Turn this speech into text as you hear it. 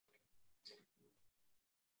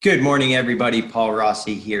Good morning, everybody. Paul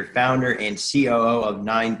Rossi here, founder and COO of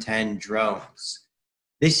 910 Drones.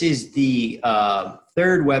 This is the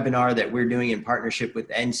third webinar that we're doing in partnership with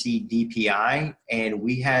NCDPI, and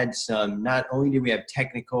we had not only did we have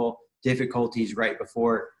technical difficulties right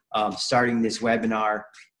before starting this webinar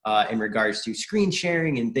in regards to screen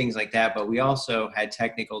sharing and things like that, but we also had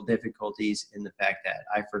technical difficulties in the fact that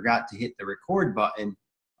I forgot to hit the record button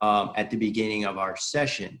at the beginning of our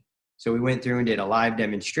session. So we went through and did a live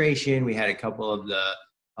demonstration. We had a couple of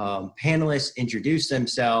the panelists introduce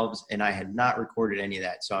themselves, and I had not recorded any of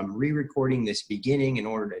that. So I'm re-recording this beginning in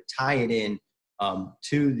order to tie it in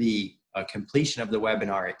to the completion of the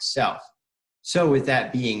webinar itself. So with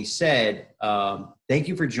that being said, thank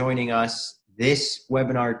you for joining us. This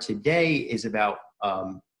webinar today is about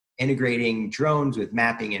integrating drones with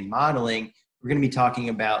mapping and modeling. We're going to be talking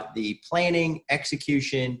about the planning,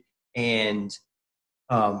 execution, and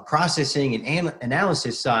processing and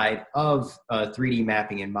analysis side of 3D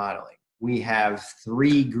mapping and modeling. We have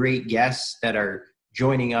three great guests that are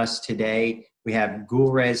joining us today. We have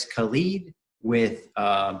Gulrez Khalid with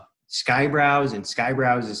Skybrowse, and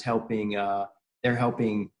Skybrowse is helping, they're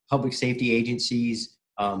helping public safety agencies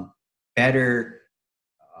better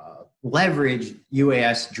leverage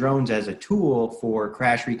UAS drones as a tool for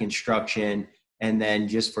crash reconstruction and then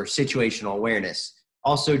just for situational awareness.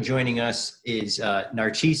 Also joining us is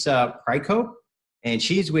Narcisa Prykope, and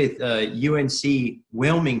she's with UNC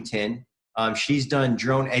Wilmington. She's done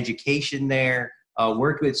drone education there,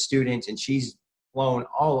 worked with students, and she's flown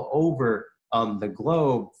all over the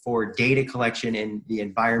globe for data collection in the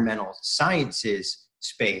environmental sciences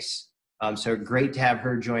space. So great to have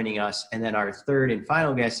her joining us. And then our third and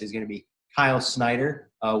final guest is going to be Kyle Snyder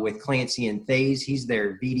with Clancy and Thays. He's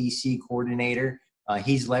their VDC coordinator.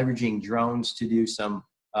 He's leveraging drones to do some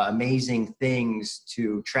amazing things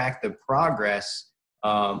to track the progress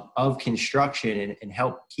of construction and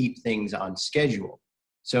help keep things on schedule.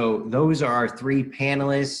 So those are our three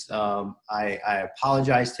panelists. I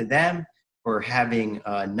apologize to them for having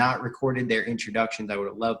not recorded their introductions. I would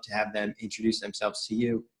have loved to have them introduce themselves to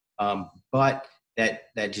you, but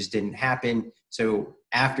that just didn't happen. So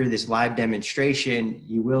after this live demonstration,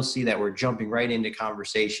 you will see that we're jumping right into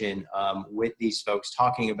conversation with these folks,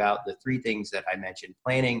 talking about the three things that I mentioned: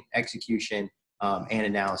 planning, execution, and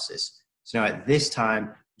analysis. So now at this time,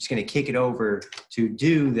 I'm just going to kick it over to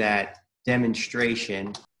do that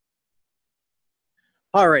demonstration.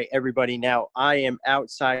 All right, everybody. Now I am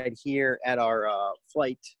outside here at our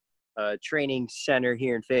flight training center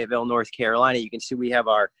here in Fayetteville, North Carolina. You can see we have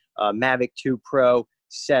our Mavic 2 Pro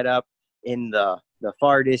set up. In the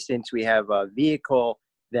far distance, we have a vehicle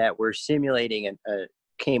that we're simulating and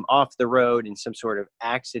came off the road in some sort of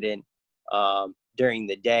accident during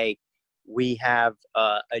the day. We have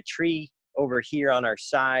a tree over here on our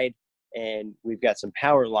side, and we've got some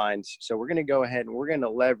power lines. So we're going to go ahead and we're going to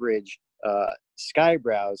leverage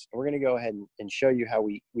Skybrowse, and we're going to go ahead and show you how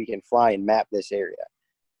we can fly and map this area.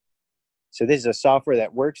 So this is a software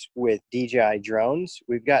that works with DJI drones.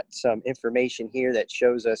 We've got some information here that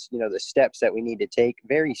shows us, the steps that we need to take.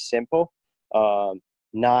 Very simple,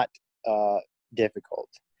 not difficult.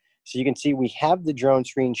 So you can see we have the drone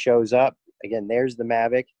screen shows up. Again, there's the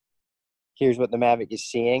Mavic. Here's what the Mavic is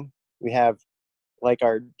seeing. We have like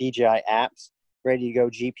our DJI apps, ready to go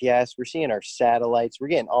GPS. We're seeing our satellites. We're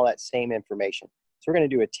getting all that same information. So we're going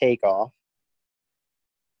to do a takeoff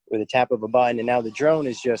with a tap of a button. And now the drone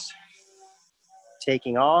is just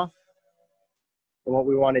taking off. And what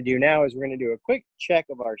we want to do now is we're going to do a quick check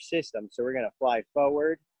of our system. So we're going to fly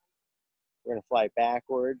forward, we're going to fly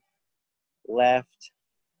backward, left,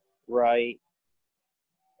 right,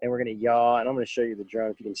 and we're going to yaw. And I'm going to show you the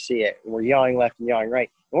drone if you can see it. And we're yawing left and yawing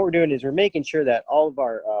right. And what we're doing is we're making sure that all of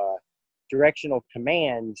our directional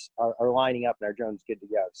commands are lining up and our drone's good to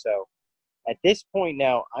go. So at this point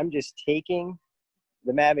now, I'm just taking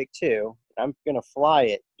the Mavic 2, I'm going to fly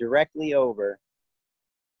it directly over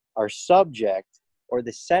our subject or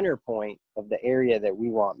the center point of the area that we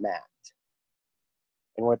want mapped.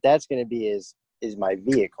 And what that's going to be is my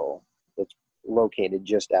vehicle that's located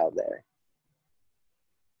just out there.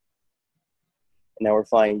 And now we're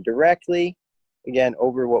flying directly, again,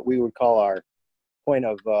 over what we would call our point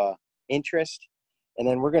of interest. And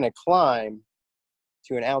then we're going to climb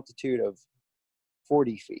to an altitude of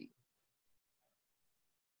 40 feet.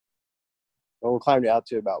 Well, we'll climb out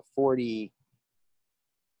to about 45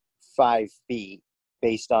 feet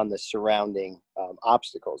based on the surrounding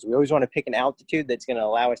obstacles. We always want to pick an altitude that's going to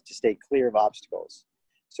allow us to stay clear of obstacles.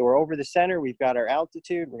 So we're over the center. We've got our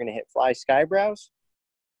altitude. We're going to hit Fly Skybrowse.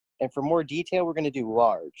 And for more detail, we're going to do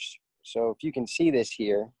large. So if you can see this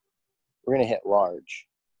here, we're going to hit large.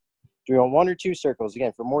 Do we want 1 or 2 circles?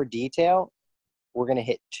 Again, for more detail, we're going to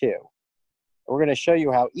hit 2. We're going to show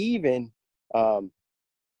you how even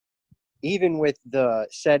with the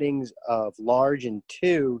settings of large and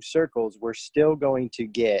 2 circles, we're still going to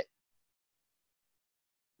get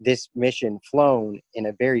this mission flown in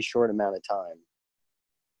a very short amount of time.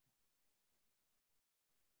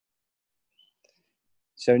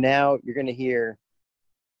 So now you're going to hear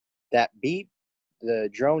that beep. The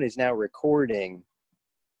drone is now recording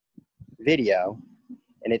video,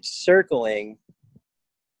 and it's circling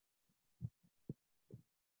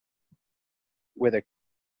with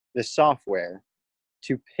the software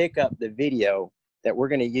to pick up the video that we're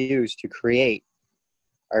going to use to create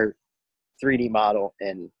our 3D model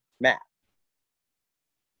and map.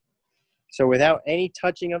 So without any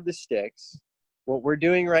touching of the sticks, what we're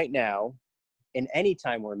doing right now, and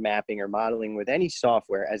anytime we're mapping or modeling with any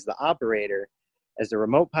software, as the operator, as the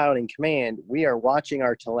remote piloting command, we are watching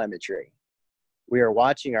our telemetry. We are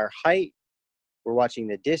watching our height. We're watching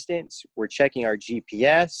the distance. We're checking our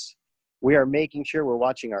GPS. We are making sure we're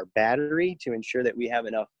watching our battery to ensure that we have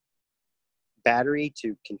enough battery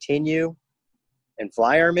to continue and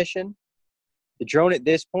fly our mission. The drone at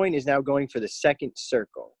this point is now going for the 2nd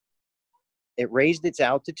circle. It raised its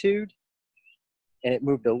altitude, and it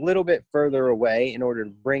moved a little bit further away in order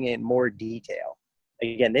to bring in more detail.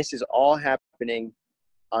 Again, this is all happening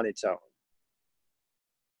on its own.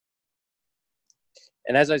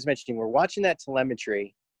 And as I was mentioning, we're watching that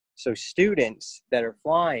telemetry. So students that are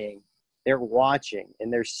flying, they're watching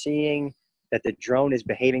and they're seeing that the drone is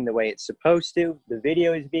behaving the way it's supposed to. The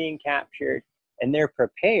video is being captured, and they're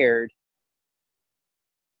prepared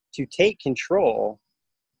to take control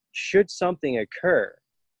should something occur.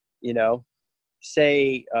 You know,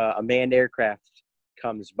 say a manned aircraft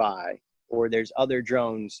comes by or there's other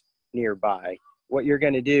drones nearby. What you're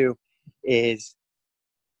going to do is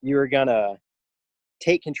you're going to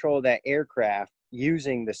take control of that aircraft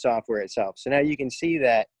using the software itself. So now you can see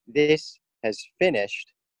that this has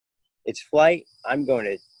finished its flight. I'm going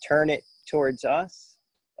to turn it towards us,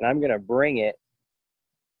 and I'm going to bring it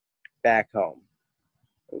back home.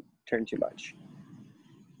 Oh, turn too much.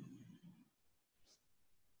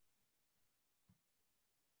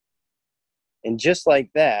 And just like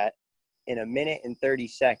that, in 1 minute and 30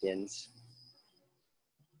 seconds,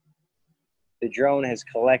 the drone has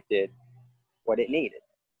collected what it needed.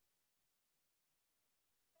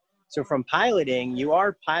 So from piloting, you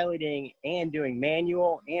are piloting and doing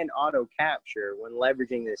manual and auto capture when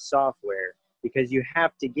leveraging this software, because you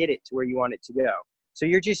have to get it to where you want it to go. So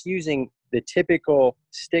you're just using the typical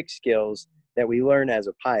stick skills that we learn as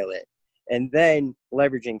a pilot, and then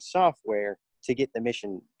leveraging software to get the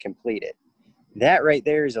mission completed. That right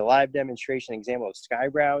there is a live demonstration example of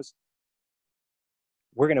SkyBrowse.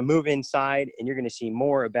 We're going to move inside, and you're going to see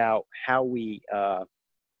more about how we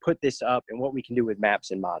put this up and what we can do with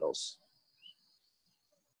maps and models.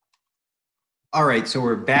 All right, so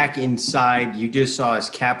we're back inside. You just saw us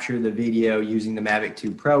capture the video using the Mavic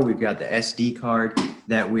 2 Pro. We've got the SD card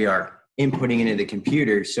that we are inputting into the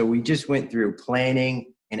computer. So we just went through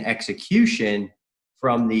planning and execution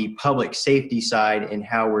from the public safety side and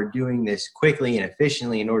how we're doing this quickly and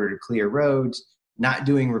efficiently in order to clear roads, not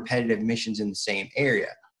doing repetitive missions in the same area.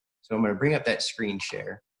 So I'm going to bring up that screen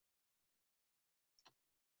share.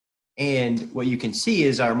 And what you can see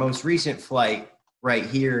is our most recent flight right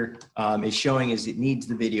here is showing as it needs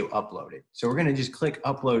the video uploaded. So we're going to just click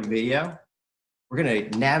upload video. We're going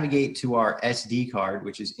to navigate to our SD card,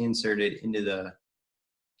 which is inserted into the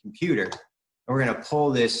computer. And we're going to pull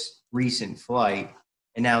this recent flight.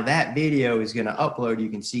 And now that video is going to upload. You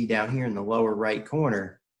can see down here in the lower right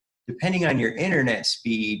corner, depending on your internet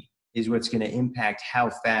speed is what's going to impact how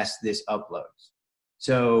fast this uploads.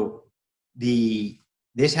 So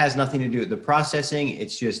this has nothing to do with the processing.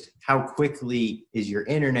 It's just how quickly is your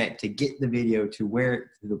internet to get the video to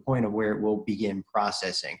the point of where it will begin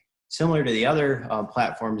processing. Similar to the other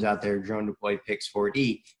platforms out there, Drone Deploy Pix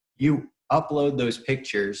 4D, you upload those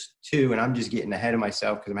pictures to, and I'm just getting ahead of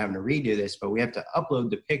myself because I'm having to redo this, but we have to upload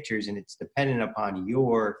the pictures, and it's dependent upon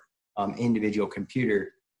your individual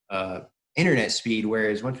computer internet speed.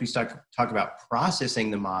 Whereas once we start to talk about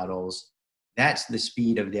processing the models, that's the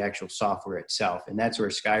speed of the actual software itself. And that's where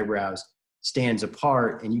SkyBrowse stands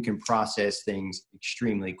apart, and you can process things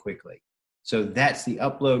extremely quickly. So that's the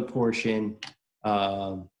upload portion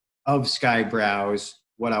of SkyBrowse.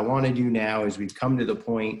 What I want to do now is we've come to the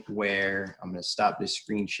point where I'm going to stop this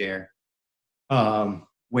screen share,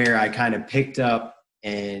 where I kind of picked up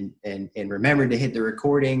and remembered to hit the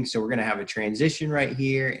recording. So we're going to have a transition right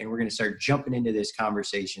here, and we're going to start jumping into this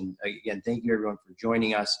conversation. Again, thank you everyone for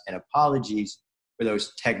joining us, and apologies for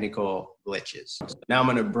those technical glitches. So now I'm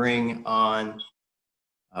going to bring on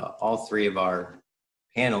all three of our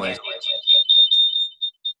panelists.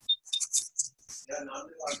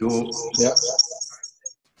 Cool. Yeah.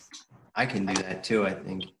 I can do that too, I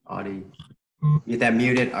think. Audie, get that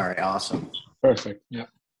muted? All right, awesome. Perfect. Yeah.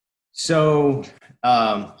 So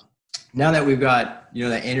now that we've got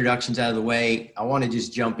the introductions out of the way, I want to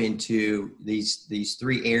just jump into these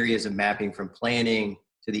three areas of mapping, from planning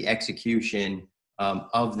to the execution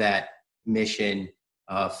of that mission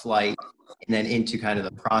flight, and then into kind of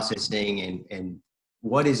the processing and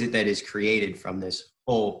what is it that is created from this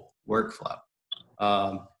whole workflow.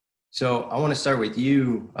 So I want to start with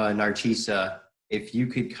you, Narcisa, if you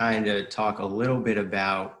could kind of talk a little bit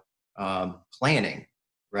about planning,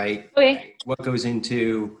 right? Okay. What goes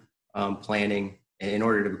into planning in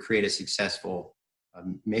order to create a successful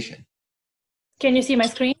mission? Can you see my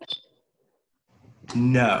screen?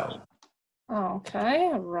 No. Okay,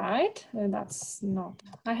 all right. That's not,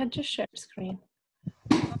 I had just shared screen.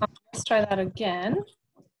 Let's try that again.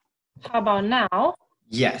 How about now?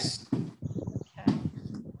 Yes. Okay.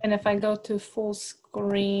 And if I go to full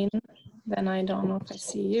screen, then I don't know if I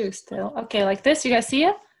see you still. Okay, like this, you guys see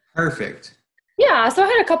it? Perfect. Yeah, so I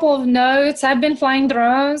had a couple of notes. I've been flying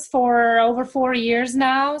drones for over 4 years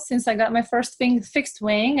now, since I got my first fixed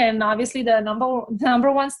wing. And obviously the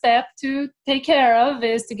number one step to take care of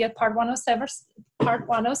is to get Part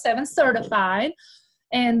 107 certified.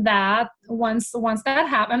 And that once that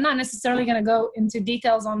happens, I'm not necessarily going to go into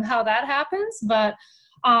details on how that happens, but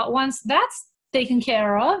once that's taken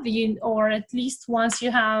care of, or at least once you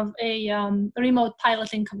have a remote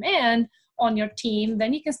piloting command on your team,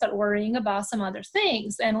 then you can start worrying about some other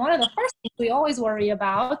things. And one of the first things we always worry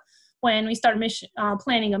about when we start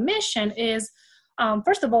planning a mission is,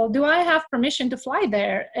 first of all, do I have permission to fly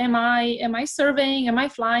there? Am I surveying? Am I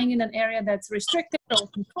flying in an area that's restricted or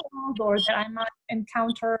controlled, or that I might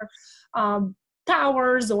encounter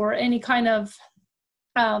towers or any kind of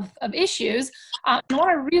issues?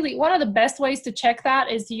 One of the best ways to check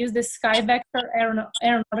that is to use this SkyVector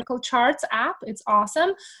aeronautical charts app. It's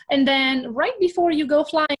awesome. And then right before you go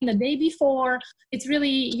flying, the day before, it's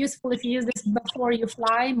really useful if you use this before you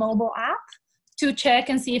fly mobile app to check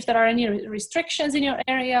and see if there are any restrictions in your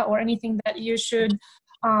area or anything that you should,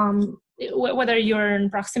 whether you're in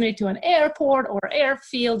proximity to an airport or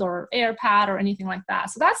airfield or airpad or anything like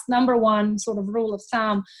that. So that's number one sort of rule of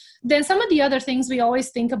thumb. Then some of the other things we always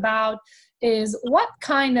think about is, what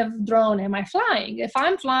kind of drone am I flying? If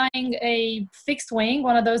I'm flying a fixed wing,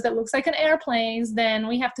 one of those that looks like an airplane, then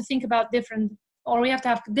we have to think about we have to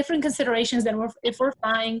have different considerations than if we're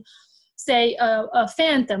flying, say, a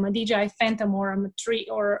Phantom, a DJI Phantom, or a Matrix,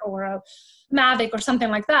 or a Mavic, or something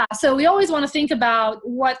like that. So we always want to think about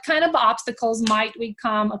what kind of obstacles might we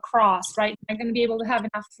come across, right? Am I going to be able to have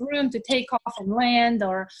enough room to take off and land,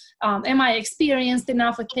 or am I experienced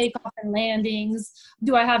enough with takeoff and landings?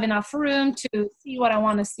 Do I have enough room to see what I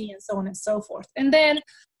want to see, and so on and so forth. And then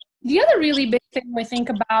the other really big thing we think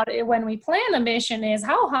about when we plan a mission is,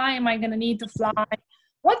 how high am I going to need to fly?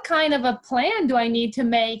 What kind of a plan do I need to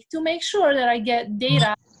make sure that I get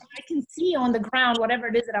data I can see on the ground, whatever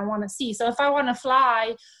it is that I want to see? So if I want to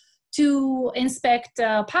fly to inspect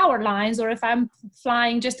power lines, or if I'm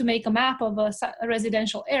flying just to make a map of a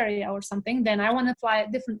residential area or something, then I want to fly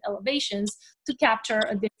at different elevations to capture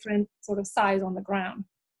a different sort of size on the ground.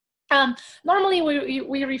 Normally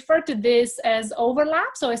we refer to this as overlap.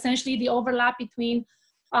 So essentially the overlap between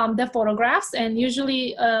the photographs, and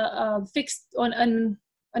usually fixed on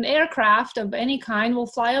an aircraft of any kind will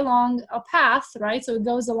fly along a path, right? So it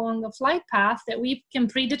goes along a flight path that we can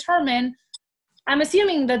predetermine. I'm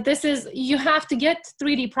assuming that you have to get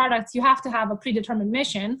 3D products, you have to have a predetermined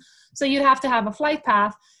mission. So you have to have a flight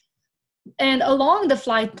path. And along the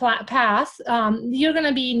flight path, you're going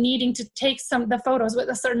to be needing to take the photos with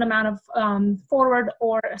a certain amount of forward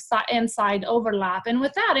or side overlap. And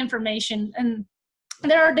with that information, and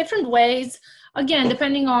there are different ways, again,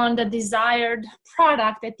 depending on the desired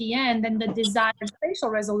product at the end and the desired spatial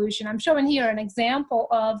resolution. I'm showing here an example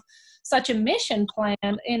of such a mission plan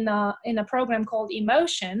in a program called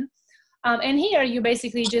Emotion. And here you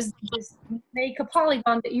basically just make a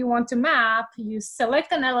polygon that you want to map, you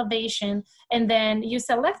select an elevation, and then you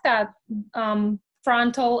select that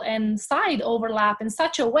frontal and side overlap in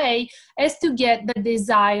such a way as to get the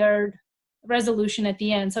desired resolution at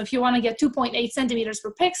the end. So if you want to get 2.8 centimeters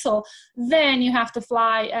per pixel, then you have to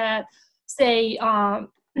fly at, say,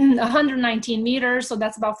 119 meters, so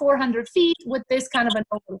that's about 400 feet with this kind of an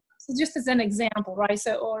overlap. So just as an example, right?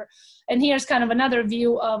 So, and here's kind of another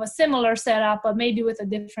view of a similar setup, but maybe with a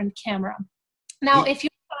different camera. Now, if you're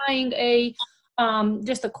flying a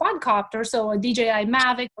just a quadcopter, so a DJI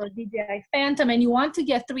Mavic or a DJI Phantom, and you want to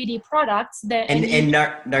get 3D products, then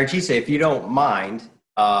Narcisa, if you don't mind,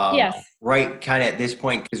 yes, right, kind of at this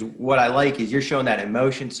point, because what I like is you're showing that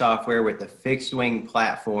emotion software with the fixed wing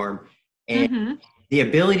platform and the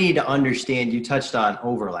ability to understand. You touched on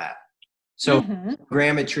overlap. So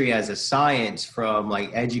grammetry as a science from like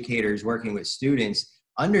educators working with students,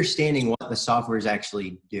 understanding what the software is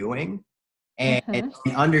actually doing and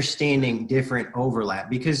understanding different overlap,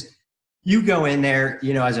 because you go in there,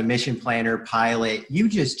 you know, as a mission planner pilot, you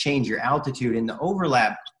just change your altitude and the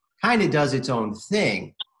overlap kind of does its own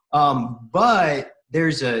thing. But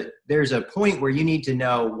there's a point where you need to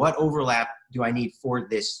know what overlap do I need for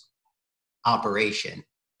this operation.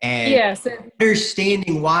 And yes,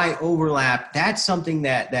 understanding why overlap, that's something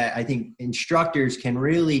that I think instructors can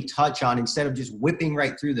really touch on instead of just whipping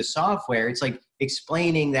right through the software. It's like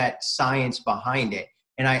explaining that science behind it.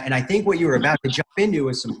 And I think what you were about to jump into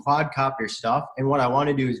was some quadcopter stuff. And what I want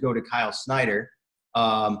to do is go to Kyle Snyder,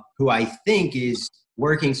 who I think is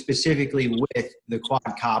working specifically with the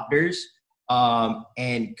quadcopters,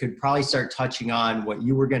 and could probably start touching on what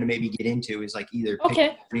you were going to maybe get into is like either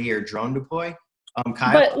pick or drone deploy.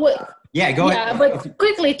 Kyle? Yeah, go ahead. But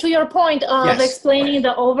quickly, to your point of explaining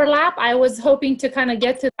the overlap, I was hoping to kind of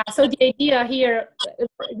get to that. So the idea here,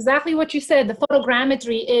 exactly what you said, the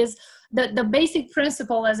photogrammetry is the basic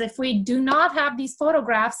principle is if we do not have these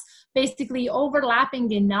photographs basically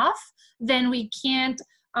overlapping enough, then we can't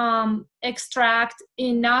extract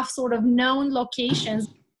enough sort of known locations,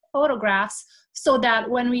 photographs, so that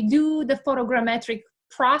when we do the photogrammetric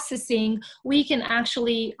processing, we can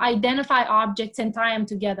actually identify objects and tie them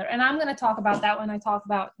together. And I'm going to talk about that when I talk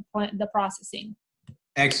about the processing.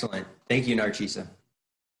 Excellent. Thank you, Narcisa.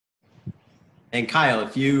 And Kyle,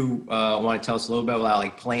 if you want to tell us a little bit about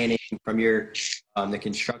like planning from your the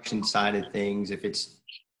construction side of things, if it's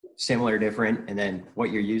similar, different, and then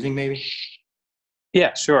what you're using maybe.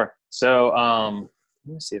 Yeah, sure. So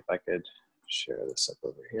let me see if I could share this up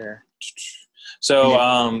over here.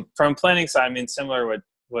 So from planning side, I mean, similar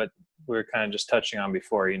what we were kind of just touching on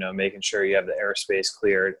before, you know, making sure you have the airspace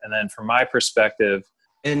cleared. And then from my perspective,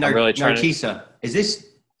 and I'm really trying Narcisa, is this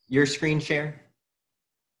your screen share?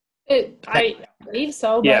 I believe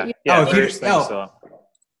so. But yeah. So.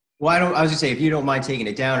 Well, I was gonna say, if you don't mind taking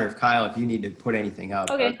it down, or if Kyle, if you need to put anything up.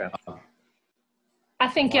 Okay. I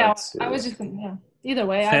think, I was just, either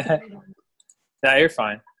way. No, you're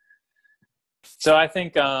fine. So I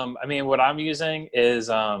think, I mean, what I'm using is,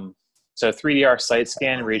 so 3DR Site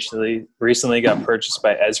Scan recently got purchased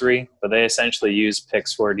by Esri, but they essentially use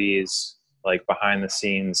Pix4D's like behind the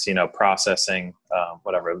scenes, you know, processing,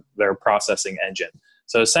 whatever, their processing engine.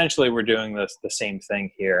 So essentially we're doing the same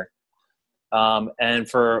thing here. And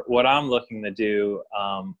for what I'm looking to do,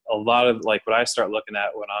 a lot of like what I start looking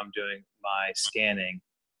at when I'm doing my scanning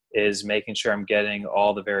is making sure I'm getting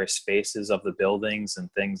all the various faces of the buildings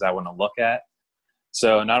and things I want to look at.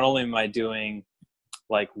 So not only am I doing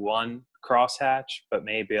like one crosshatch, but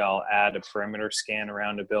maybe I'll add a perimeter scan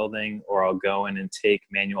around a building, or I'll go in and take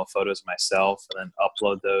manual photos myself and then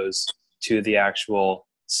upload those to the actual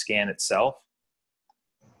scan itself.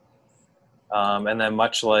 And then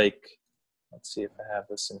much like, let's see if I have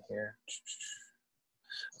this in here.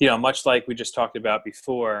 You know, much like we just talked about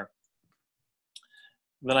before,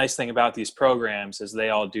 the nice thing about these programs is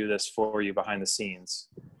they all do this for you behind the scenes.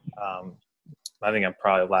 I think I'm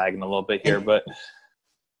probably lagging a little bit here, but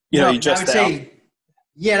you know, you just and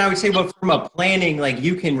I would say, well, from a planning, like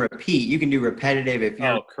you can repeat, you can do repetitive if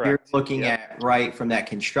you're looking at right from that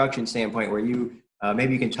construction standpoint, where you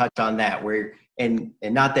maybe you can touch on that, where and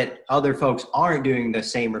not that other folks aren't doing the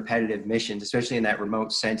same repetitive missions, especially in that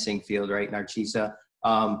remote sensing field, right, Narcisa?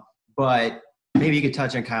 But maybe you could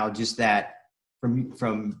touch on, Kyle, just that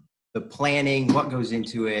from the planning, what goes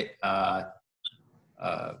into it.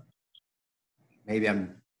 Maybe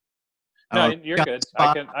no, you're good.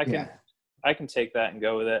 I can take that and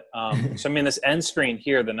go with it. So I mean, this end screen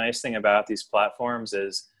here, the nice thing about these platforms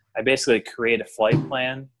is I basically create a flight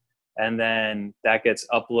plan, and then that gets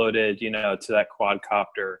uploaded, you know, to that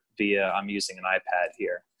quadcopter via, I'm using an iPad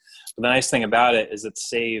here. But the nice thing about it is it's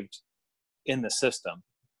saved in the system.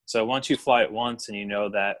 So once you fly it once and you know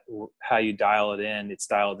that how you dial it in, it's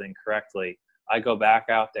dialed in correctly, I go back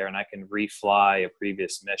out there and I can refly a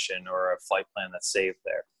previous mission or a flight plan that's saved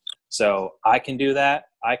there. So I can do that.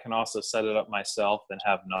 I can also set it up myself and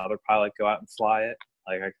have another pilot go out and fly it.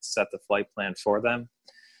 Like I can set the flight plan for them.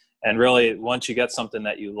 And really, once you get something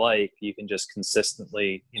that you like, you can just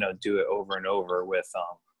consistently, you know, do it over and over with,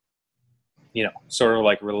 you know, sort of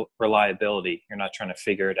like reliability. You're not trying to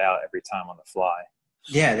figure it out every time on the fly.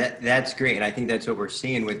 Yeah, that's great. And I think that's what we're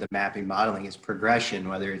seeing with the mapping modeling is progression,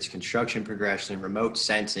 whether it's construction progression, remote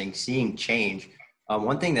sensing, seeing change.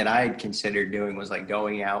 One thing that I had considered doing was like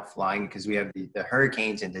going out flying because we have the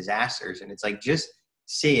hurricanes and disasters. And it's like just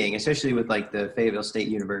seeing, especially with like the Fayetteville State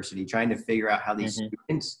University, trying to figure out how these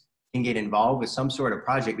students can get involved with some sort of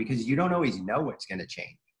project because you don't always know what's going to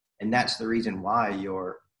change. And that's the reason why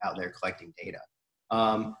you're out there collecting data.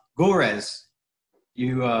 Gulrez,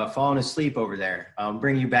 you fallen asleep over there.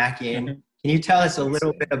 Bring you back in. Can you tell us a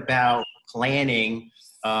little bit about planning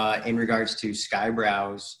in regards to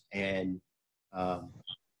Skybrowse and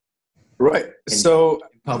Right. So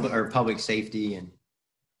public safety and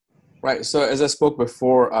right. So as I spoke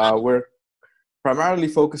before, we're primarily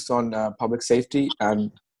focused on public safety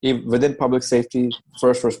and within public safety,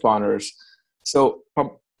 first responders. So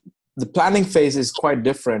the planning phase is quite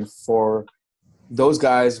different for those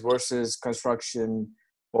guys versus construction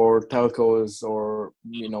or telcos or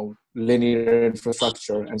linear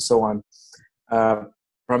infrastructure and so on.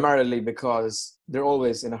 Primarily because they're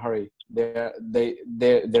always in a hurry. They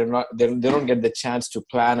don't get the chance to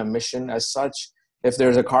plan a mission as such. If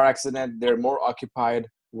there's a car accident, they're more occupied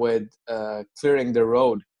with clearing the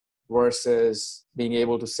road versus being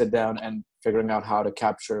able to sit down and figuring out how to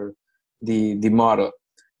capture the model.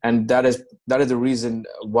 And that is the reason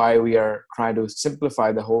why we are trying to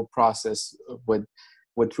simplify the whole process with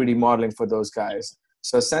 3D modeling for those guys.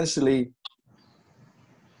 So essentially,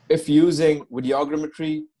 if using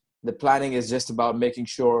videogrammetry, the planning is just about making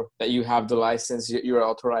sure that you have the license, you're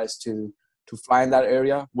authorized to fly in that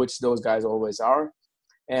area, which those guys always are,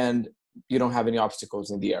 and you don't have any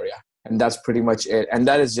obstacles in the area. And that's pretty much it. And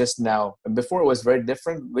that is just now. Before it was very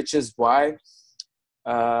different, which is why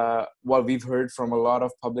what we've heard from a lot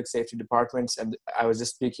of public safety departments, and I was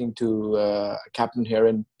just speaking to a captain here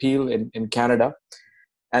in Peel in Canada,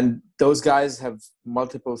 and those guys have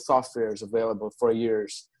multiple softwares available for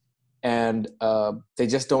years, and they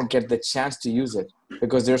just don't get the chance to use it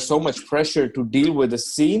because there's so much pressure to deal with the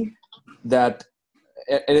scene that,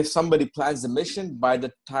 and if somebody plans the mission, by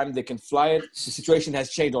the time they can fly it, the situation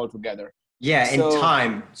has changed altogether. Yeah, and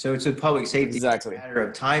time. So it's a public safety. Exactly. It's a matter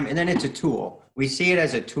of time, and then it's a tool. We see it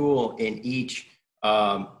as a tool in each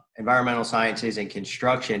environmental sciences and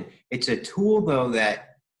construction. It's a tool, though,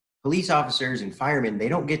 that police officers and firemen, they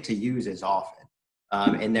don't get to use as often,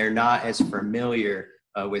 and they're not as familiar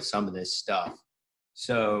with some of this stuff.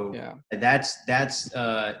 So yeah, that's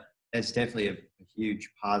definitely a huge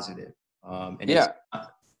positive.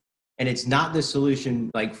 And it's not the solution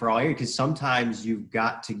like for all areas, because sometimes you've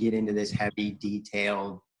got to get into this heavy,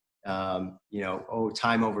 detailed,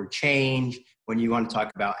 time over change. When you want to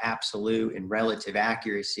talk about absolute and relative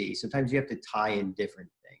accuracy, sometimes you have to tie in different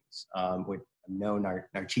things, which I know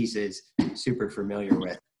Narcisa is super familiar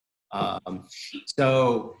with.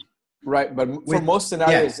 Right, but for most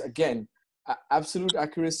scenarios, again, absolute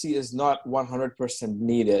accuracy is not 100%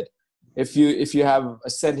 needed. If you have a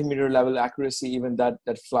centimeter level accuracy, even that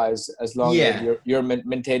flies, as long as you're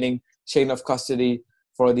maintaining chain of custody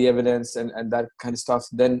for the evidence and that kind of stuff.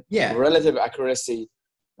 Then relative accuracy,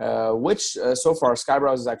 which so far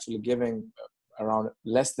Skybrowse is actually giving around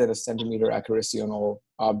less than a centimeter accuracy on all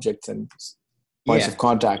objects and points of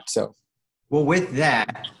contact. So, well, with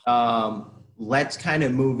that, let's kind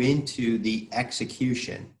of move into the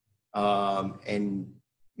execution, and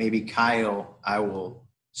maybe Kyle, I will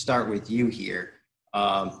start with you here.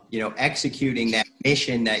 Executing that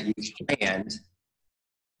mission that you planned,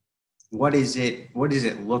 what does it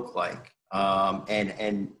look like?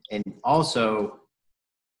 And also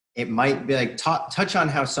it might be like touch on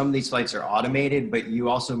how some of these flights are automated, but you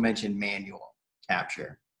also mentioned manual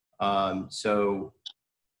capture. So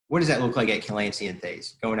what does that look like at Clancy and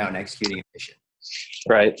Thays, going out and executing a mission?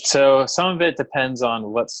 Right. So some of it depends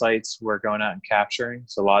on what sites we're going out and capturing.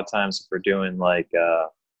 So a lot of times if we're doing like,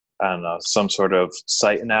 some sort of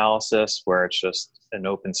site analysis where it's just an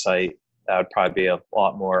open site, that would probably be a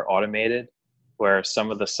lot more automated. Where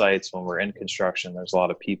some of the sites, when we're in construction, there's a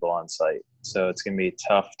lot of people on site. So it's going to be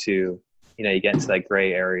tough to, you get into that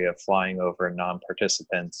gray area of flying over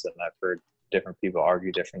non-participants. And I've heard different people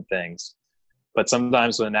argue different things. But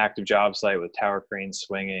sometimes with an active job site with tower cranes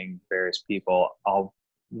swinging, various people, I'll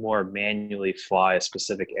more manually fly a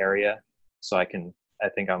specific area. So I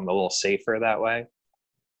think I'm a little safer that way.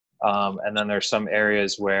 And then there's some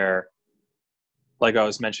areas where, like I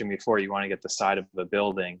was mentioning before, you want to get the side of the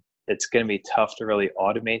building. It's going to be tough to really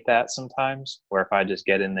automate that sometimes, where if I just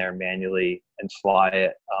get in there manually and fly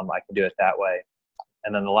it, I can do it that way.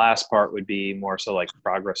 And then the last part would be more so like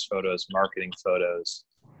progress photos, marketing photos.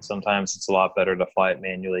 Sometimes it's a lot better to fly it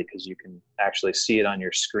manually because you can actually see it on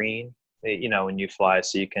your screen you know, when you fly,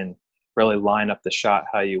 so you can really line up the shot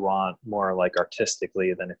how you want, more like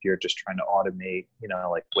artistically than if you're just trying to automate, you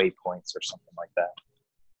know, like waypoints or something like that.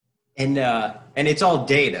 And it's all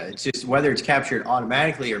data. It's just whether it's captured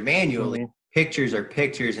automatically or manually, Mm-hmm. pictures are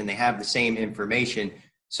pictures and they have the same information.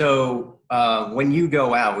 So when you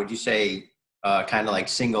go out, would you say kind of like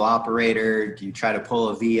single operator? Do you try to pull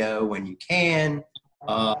a VO when you can?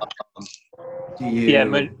 Do you? Yeah,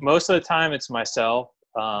 most of the time it's myself.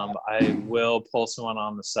 I will pull someone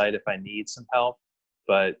on the site if I need some help,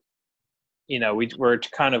 but you know, we're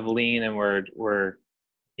kind of lean, and we're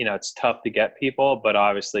you know, it's tough to get people, but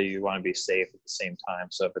obviously you want to be safe at the same time.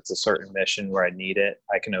 So if it's a certain mission where I need it,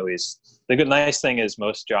 I can always, the good nice thing is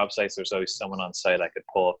most job sites, there's always someone on site I could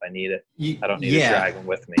pull if I need it. I don't need to drag them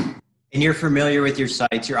with me. And you're familiar with your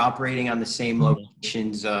sites, you're operating on the same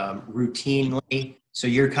locations routinely. So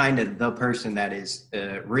you're kind of the person that is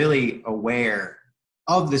really aware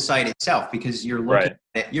of the site itself, because you're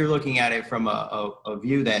looking at it from a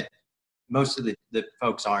view that most of the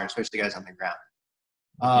folks aren't, especially guys on the ground.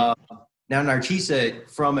 Now, Narcisa,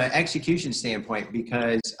 from an execution standpoint,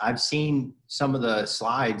 because I've seen some of the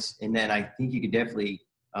slides, and then I think you could definitely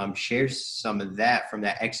share some of that from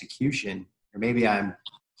that execution, or maybe I'm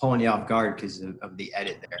pulling you off guard because of the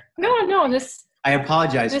edit there. No, I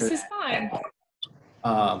apologize. This for is that.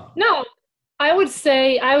 fine. No, I would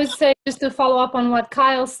say just to follow up on what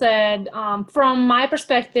Kyle said, from my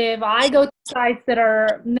perspective, I go to sites that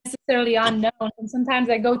are necessarily unknown, and sometimes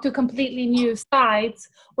I go to completely new sites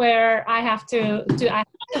where I have to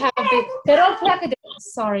have a big. They don't practice.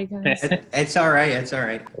 Sorry, guys. It's all right. It's all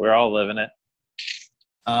right. We're all living it.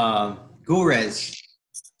 Gulrez,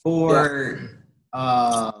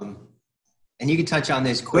 and you can touch on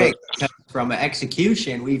this quick, because from an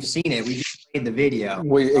execution, we've seen it. We just played the video.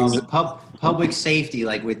 Public safety,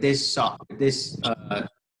 like with this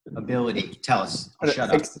ability. Tell us.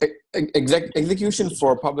 Shut up. Execution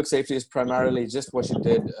for public safety is primarily just what you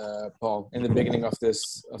did, Paul, in the beginning of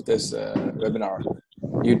this webinar.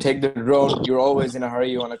 You take the drone. You're always in a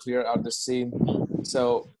hurry. You want to clear out the scene.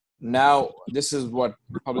 So now this is what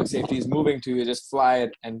public safety is moving to. You just fly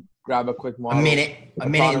it and grab a quick model. A minute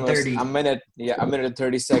and 30. A minute and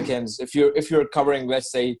 30 seconds. If you're covering,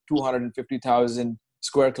 let's say, 250,000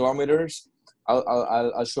 square kilometers,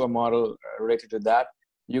 I'll show a model related to that.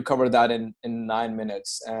 You cover that in 9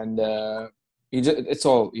 minutes, and it's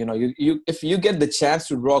all, you know. You if you get the chance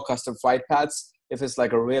to draw custom flight paths, if it's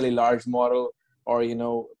like a really large model, or you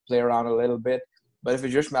know, play around a little bit. But if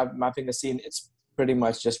you're just mapping a scene, it's pretty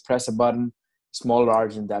much just press a button, small,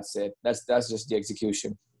 large, and that's it. That's just the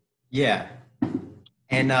execution. Yeah.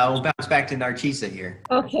 And we'll bounce back to Narcisa here.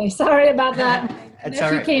 Okay, sorry about that. That's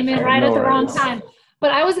all right. Came in right at the wrong time.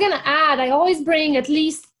 But I was going to add, I always bring at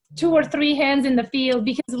least 2 or 3 hands in the field,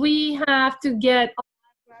 because we have to get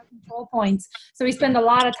ground control points. So we spend a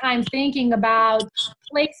lot of time thinking about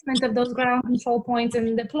placement of those ground control points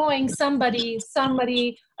and deploying somebody,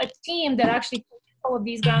 a team that actually takes control of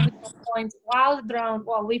these ground control points while the drone,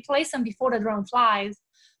 we place them before the drone flies,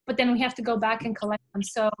 but then we have to go back and collect them.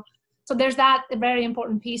 So there's that very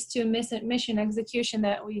important piece to mission execution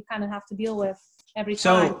that we kind of have to deal with every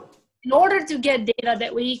time. In order to get data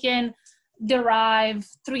that we can derive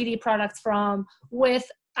 3D products from, with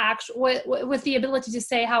the ability to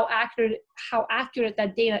say how accurate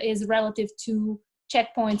that data is relative to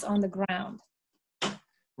checkpoints on the ground.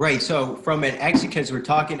 Right. So from an because we're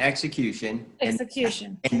talking execution.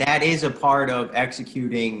 And that is a part of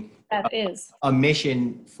executing. That is a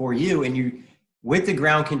mission for you, and you with the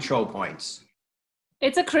ground control points.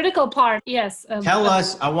 It's a critical part. Yes. Tell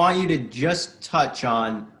us. I want you to just touch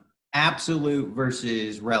on absolute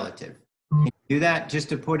versus relative. Can you do that just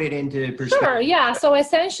to put it into perspective? Sure, yeah. So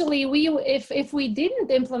essentially, if we didn't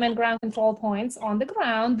implement ground control points on the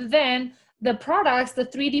ground, then the products, the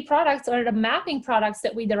 3D products, or the mapping products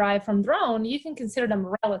that we derive from drone, you can consider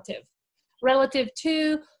them relative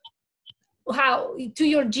to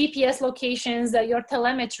your GPS locations, your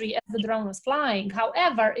telemetry as the drone was flying.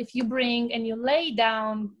 However, if you bring and you lay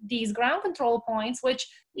down these ground control points, which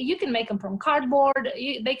you can make them from cardboard,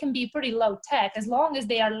 they can be pretty low tech, as long as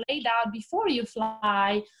they are laid out before you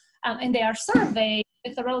fly, and they are surveyed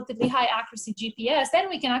with a relatively high accuracy GPS, then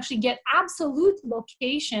we can actually get absolute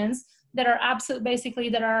locations that are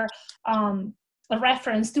a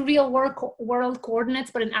reference to real world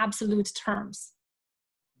coordinates, but in absolute terms.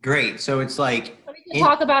 Great. So it's like, we can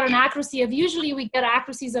talk about an accuracy of, usually we get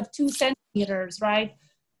accuracies of 2 centimeters, right?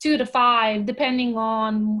 2 to 5, depending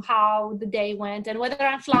on how the day went and whether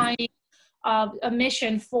I'm flying a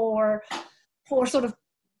mission for sort of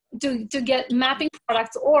to get mapping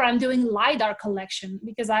products, or I'm doing LiDAR collection,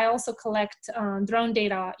 because I also collect drone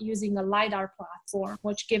data using a LiDAR platform,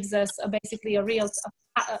 which gives us basically a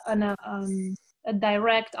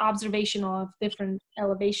direct observation of different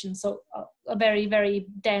elevations. So a very, very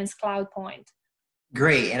dense cloud point.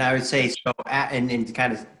 Great. And I would say, so, and to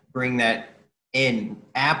kind of bring that in,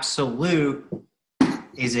 absolute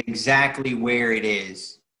is exactly where it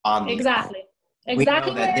is on the Exactly. We know that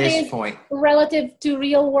where this it is point relative to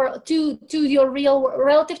real world, to your real,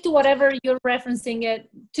 relative to whatever you're referencing it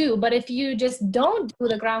to. But if you just don't do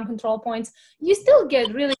the ground control points, you still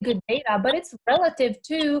get really good data, but it's relative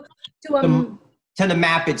to the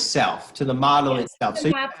map itself, to the model yes, itself. So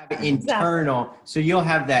you have internal, exactly. so you'll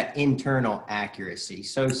have that internal accuracy.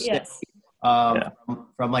 So Yes.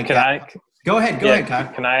 from like Can that. Go ahead,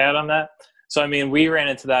 Kyle. Can I add on that? So, I mean, we ran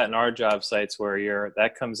into that in our job sites where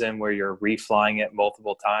that comes in where you're reflying it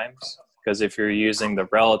multiple times. Because if you're using the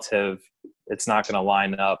relative, it's not going to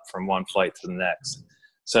line up from one flight to the next.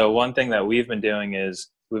 So one thing that we've been doing is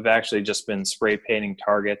we've actually just been spray painting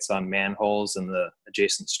targets on manholes in the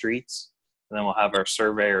adjacent streets. And then we'll have our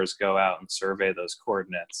surveyors go out and survey those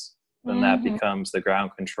coordinates. Then that becomes the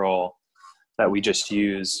ground control that we just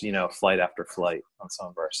use, flight after flight on some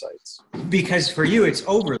of our sites. Because for you, it's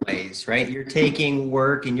overlays, right? You're taking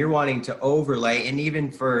work and you're wanting to overlay. And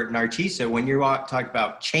even for Narcisa, when you're talking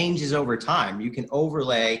about changes over time, you can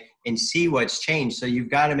overlay and see what's changed. So you've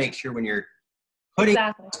got to make sure when you're putting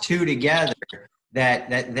two together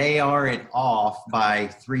that they aren't off by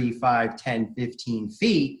 3, 5, 10, 15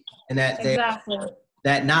 feet. And that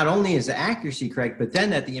that not only is the accuracy correct, but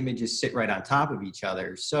then that the images sit right on top of each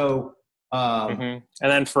other. So and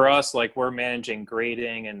then for us, like, we're managing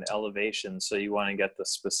grading and elevation. So you want to get the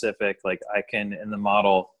specific, like, I can in the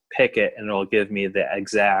model pick it and it'll give me the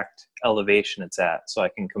exact elevation it's at. So I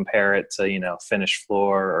can compare it to, finished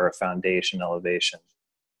floor or a foundation elevation.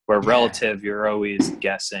 Where relative, you're always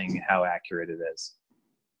guessing how accurate it is.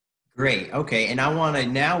 Great. Okay. And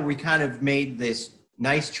now we kind of made this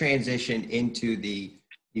nice transition into the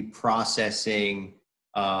processing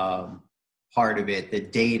part of it, the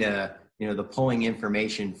data, the pulling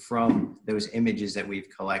information from those images that we've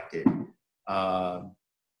collected. And I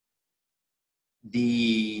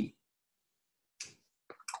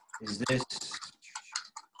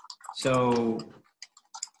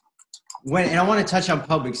want to touch on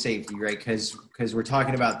public safety, right? Because we're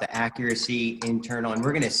talking about the accuracy internal, and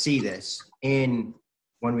we're going to see this when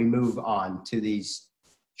we move on to these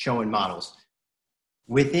showing models.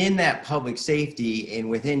 Within that public safety and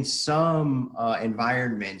within some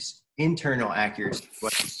environments, internal accuracy,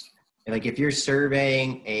 like if you're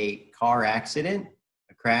surveying a car accident,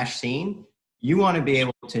 a crash scene, you want to be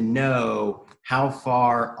able to know how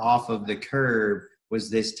far off of the curb was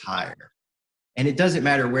this tire. And it doesn't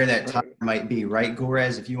matter where that tire might be, right,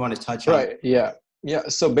 Gorez, if you want to touch on it. Yeah.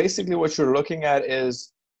 So basically what you're looking at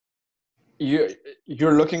is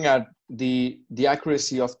you're looking at the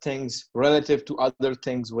accuracy of things relative to other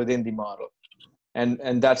things within the model.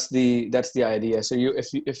 And that's the idea. So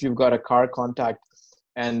if you've got a car contact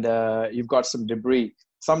and you've got some debris,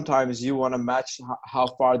 sometimes you want to match how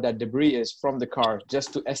far that debris is from the car,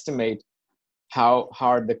 just to estimate how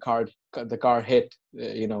hard the car hit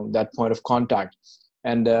that point of contact.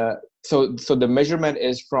 And so the measurement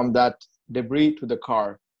is from that debris to the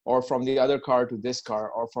car, or from the other car to this car,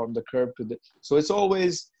 or from the curb to so it's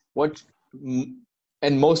always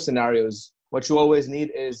in most scenarios, what you always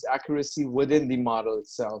need is accuracy within the model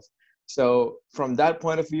itself. So from that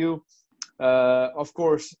point of view, of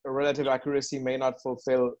course, relative accuracy may not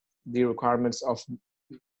fulfill the requirements of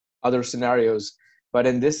other scenarios, but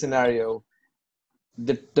in this scenario,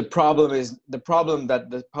 the problem that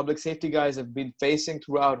the public safety guys have been facing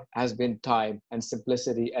throughout has been time and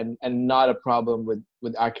simplicity, and not a problem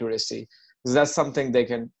with accuracy, because that's something they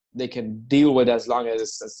can deal with as long as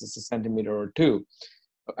it's a centimeter or two.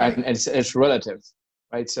 And it's relative,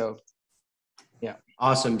 right? So, yeah.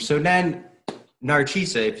 Awesome. So then,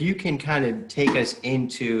 Narcisa, if you can kind of take us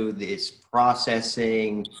into this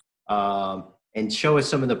processing and show us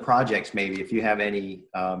some of the projects, maybe if you have any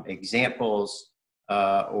examples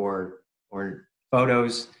or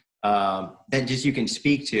photos that just you can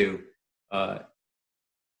speak to.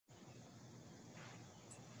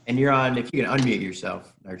 And you're on, if you can unmute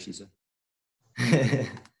yourself, Narcisa.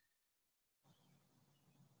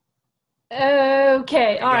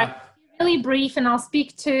 Okay, all right. Really brief, and I'll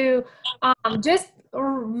speak to just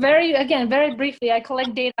very briefly. I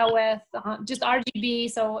collect data with just RGB,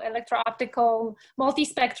 so electro-optical,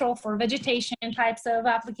 multispectral for vegetation types of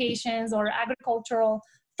applications or agricultural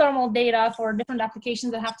thermal data for different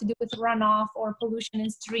applications that have to do with runoff or pollution in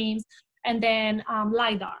streams, and then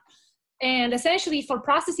LiDAR. And essentially, for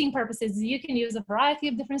processing purposes, you can use a variety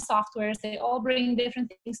of different softwares. They all bring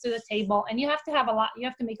different things to the table, and you have to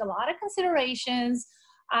make a lot of considerations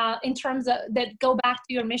in terms of that go back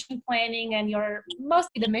to your mission planning and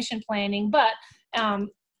mostly the mission planning, but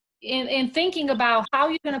in thinking about how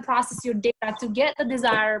you're going to process your data to get the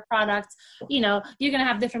desired product, you're going to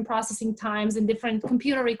have different processing times and different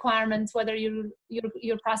computer requirements, whether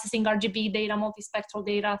you're processing RGB data, multispectral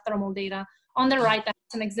data, thermal data. On the right, that's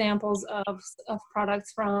some examples of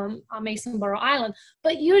products from Masonboro Island.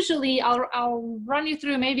 But usually I'll run you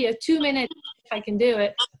through maybe a 2-minute, if I can do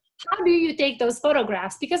it. How do you take those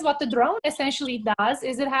photographs? Because what the drone essentially does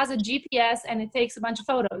is it has a GPS and it takes a bunch of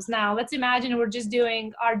photos. Now, let's imagine we're just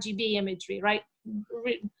doing RGB imagery, right?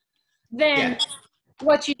 Then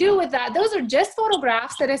what you do with that, those are just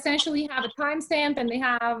photographs that essentially have a timestamp, and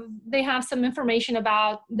they have some information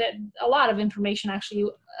about that, a lot of information actually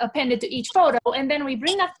appended to each photo. And then we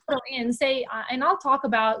bring that photo in, say, and I'll talk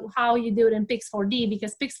about how you do it in Pix4D,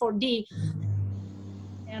 because Pix4D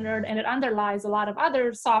standard and it underlies a lot of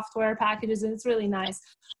other software packages, and it's really nice.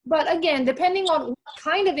 But again, depending on what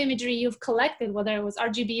kind of imagery you've collected, whether it was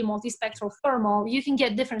RGB, multispectral, thermal, you can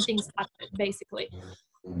get different things out of it, basically.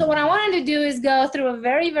 So what I wanted to do is go through a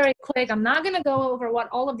very, very quick, I'm not going to go over what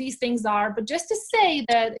all of these things are, but just to say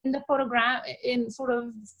that in the sort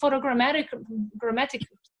of photogrammetrically,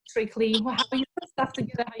 how you put stuff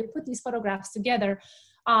together, how you put these photographs together,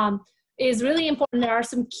 is really important. There are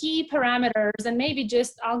some key parameters, and maybe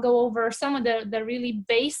just I'll go over some of the really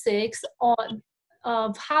basics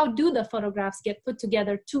of how do the photographs get put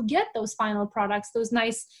together to get those final products, those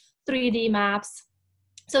nice 3D maps.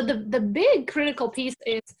 So the big critical piece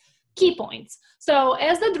is key points. So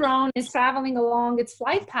as the drone is traveling along its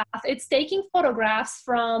flight path, it's taking photographs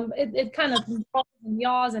from, it kind of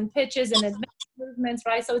yaws and pitches and advances movements,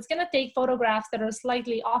 right? So it's going to take photographs that are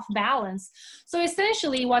slightly off balance. So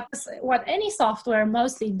essentially what any software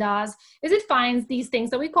mostly does is it finds these things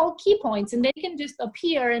that we call key points, and they can just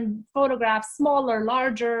appear in photographs, smaller,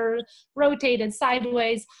 larger, rotated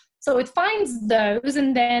sideways. So it finds those,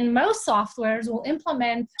 and then most softwares will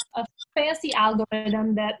implement a fancy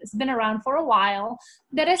algorithm that has been around for a while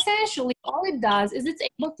that essentially all it does is it's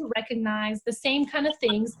able to recognize the same kind of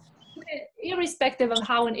things irrespective of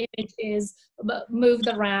how an image is moved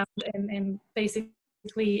around and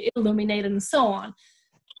basically illuminated and so on.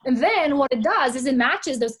 And then what it does is it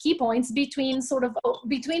matches those key points between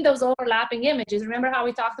those overlapping images. Remember how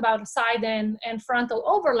we talked about side and frontal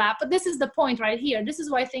overlap, but this is the point right here. This is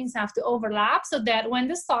why things have to overlap, so that when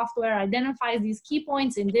the software identifies these key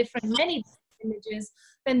points in many images,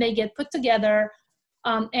 then they get put together.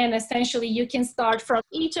 And essentially you can start from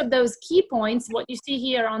each of those key points. What you see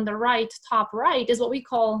here on the right, top right, is what we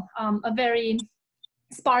call a very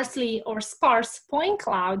sparse point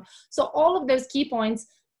cloud. So all of those key points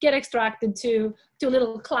get extracted to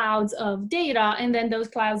little clouds of data, and then those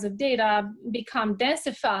clouds of data become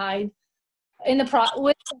densified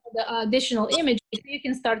with the additional images. You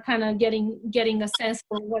can start kind of getting a sense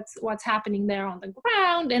for what's happening there on the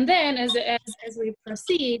ground. And then as we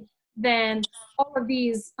proceed, then all of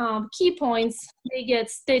these key points, they get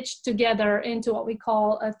stitched together into what we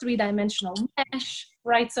call a 3-dimensional mesh,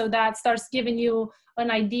 right? So that starts giving you an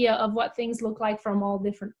idea of what things look like from all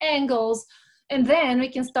different angles. And then we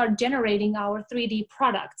can start generating our 3D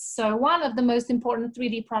products. So one of the most important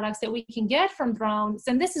 3D products that we can get from drones,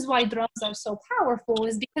 and this is why drones are so powerful,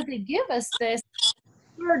 is because they give us this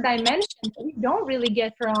third dimension that we don't really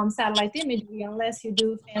get from satellite imagery unless you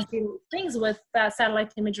do fancy things with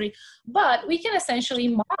satellite imagery. But we can essentially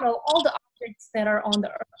model all the objects that are on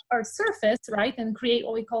the Earth's surface, right, and create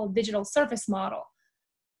what we call a digital surface model.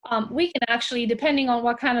 We can actually, depending on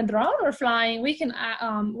what kind of drone we're flying, we can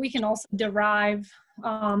also derive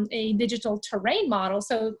a digital terrain model.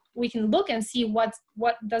 So we can look and see what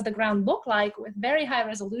does the ground look like with very high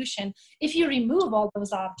resolution if you remove all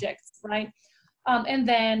those objects, right? And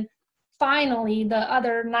then finally, the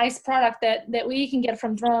other nice product that we can get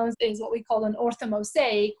from drones is what we call an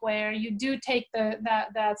orthomosaic, where you do take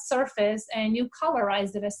that surface and you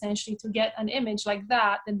colorize it essentially to get an image like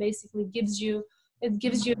that basically gives you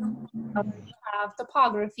have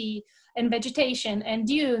topography and vegetation and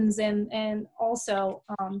dunes and also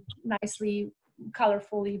nicely,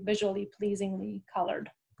 colorfully, visually pleasingly colored.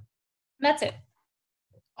 That's it.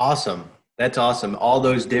 Awesome. That's awesome. All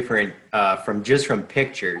those different from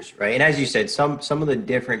pictures, right? And as you said, some of the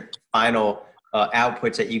different final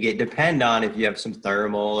outputs that you get depend on if you have some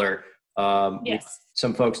thermal or yes.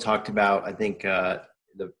 Some folks talked about, I think,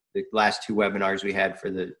 the last two webinars we had for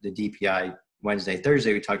the DPI Wednesday,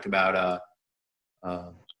 Thursday, we talked about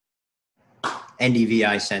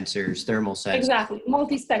NDVI sensors, thermal sensors. Exactly,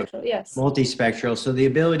 multispectral, yes. Multispectral. So the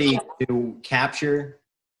ability to capture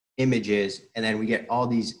images, and then we get all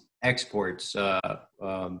these exports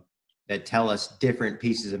that tell us different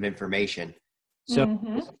pieces of information. So,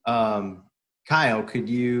 Kyle, could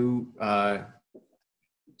you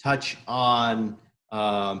touch on,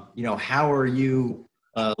 how are you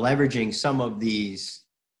leveraging some of these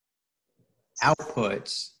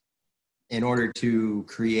outputs in order to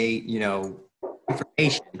create,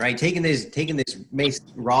 information, right? Taking this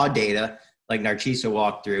raw data, like Narciso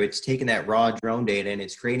walked through, it's taking that raw drone data and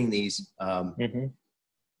it's creating these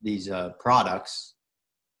products.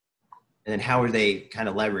 And then how are they kind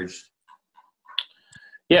of leveraged?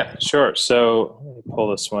 Yeah, sure. So let me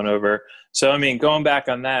pull this one over. So, I mean, going back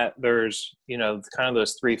on that, there's, kind of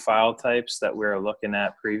those three file types that we were looking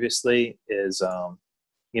at previously is,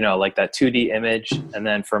 like that 2D image. And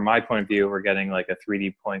then from my point of view, we're getting like a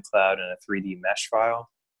 3D point cloud and a 3D mesh file.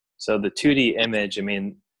 So the 2D image, I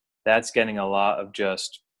mean, that's getting a lot of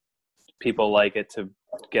just people like it to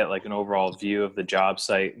get like an overall view of the job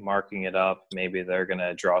site, marking it up. Maybe they're going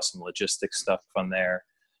to draw some logistics stuff on there,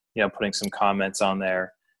 putting some comments on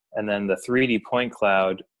there. And then the 3D point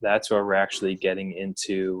cloud, that's where we're actually getting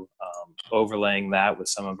into overlaying that with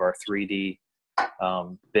some of our 3D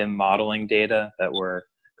BIM modeling data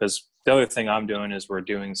because the other thing I'm doing is we're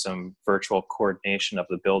doing some virtual coordination of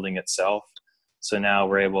the building itself. So now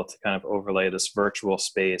we're able to kind of overlay this virtual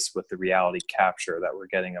space with the reality capture that we're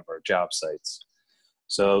getting of our job sites.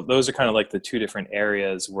 So those are kind of like the two different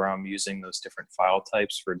areas where I'm using those different file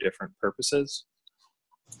types for different purposes.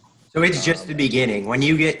 So it's just the beginning. When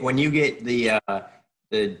you get the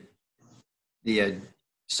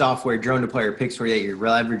software drone deployer Pixel that you're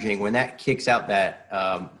leveraging, when that kicks out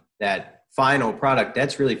that final product,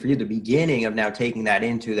 that's really for you the beginning of now taking that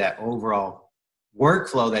into that overall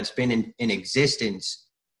workflow that's been in existence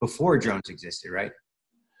before drones existed, right?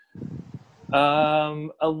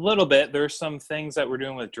 A little bit. There's some things that we're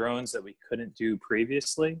doing with drones that we couldn't do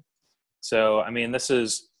previously. So, I mean,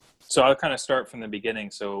 so I'll kind of start from the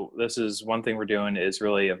beginning. So this is one thing we're doing is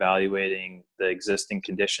really evaluating the existing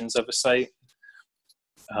conditions of a site.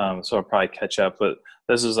 So I'll probably catch up, but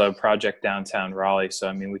this is a project downtown Raleigh. So,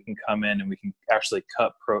 I mean, we can come in and we can actually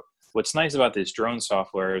what's nice about these drone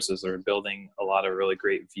software is they're building a lot of really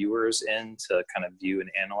great viewers in to kind of view and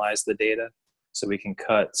analyze the data. So we can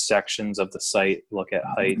cut sections of the site, look at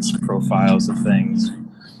heights, profiles of things.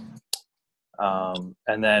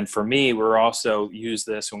 And then for me, we're also use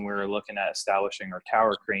this when we're looking at establishing our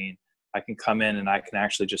tower crane. I can come in and I can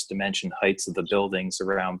actually just dimension heights of the buildings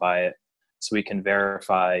around by it. So we can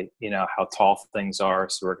verify, how tall things are.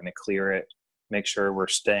 So we're going to clear it, make sure we're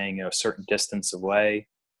staying a certain distance away.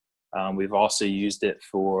 We've also used it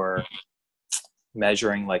for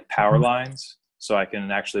measuring like power lines. So I can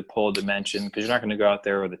actually pull a dimension because you're not going to go out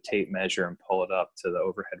there with a tape measure and pull it up to the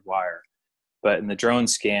overhead wire. But in the drone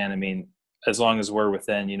scan, I mean, as long as we're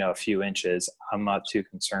within, a few inches, I'm not too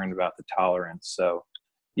concerned about the tolerance. So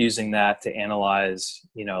using that to analyze,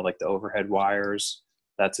 like the overhead wires,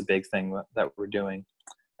 that's a big thing that we're doing.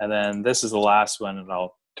 And then this is the last one, and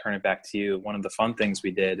I'll turn it back to you. One of the fun things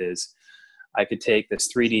we did is I could take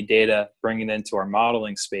this 3D data, bring it into our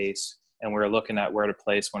modeling space, and we were looking at where to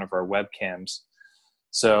place one of our webcams.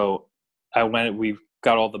 So we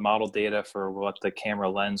got all the model data for what the camera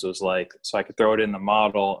lens was like. So I could throw it in the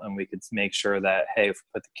model and we could make sure that, hey, if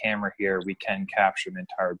we put the camera here, we can capture the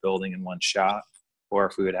entire building in one shot, or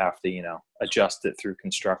if we would have to, adjust it through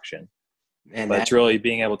construction. But it's really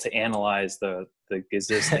being able to analyze the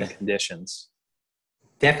existing conditions.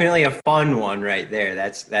 Definitely a fun one right there.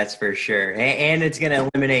 That's for sure. And it's going to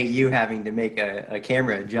eliminate you having to make a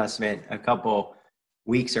camera adjustment a couple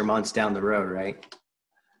weeks or months down the road, right?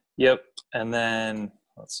 Yep. And then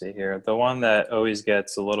let's see here. The one that always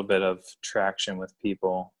gets a little bit of traction with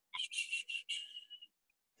people,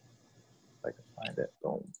 if I can find it,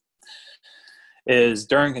 boom, is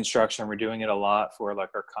during construction. We're doing it a lot for like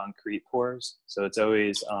our concrete pours. So it's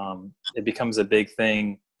always, it becomes a big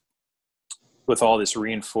thing with all this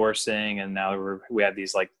reinforcing. And now we have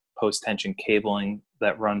these like post-tension cabling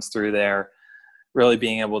that runs through there, really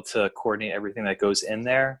being able to coordinate everything that goes in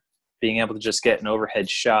there, being able to just get an overhead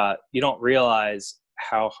shot. You don't realize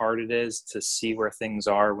how hard it is to see where things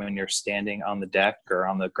are when you're standing on the deck or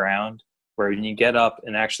on the ground, where when you get up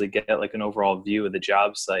and actually get like an overall view of the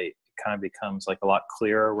job site, it kind of becomes like a lot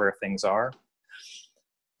clearer where things are.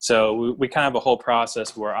 So we kind of have a whole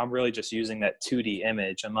process where I'm really just using that 2D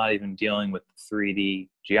image. I'm not even dealing with 3D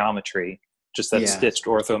geometry. just that Yeah. stitched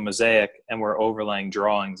ortho mosaic, and we're overlaying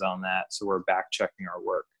drawings on that. So we're back checking our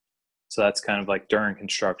work. So that's kind of like during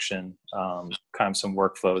construction, kind of some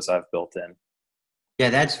workflows I've built in. Yeah,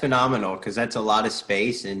 that's phenomenal because that's a lot of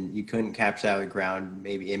space and you couldn't capture out of the ground,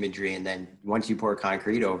 maybe imagery. And then once you pour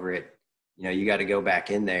concrete over it, you know, you got to go back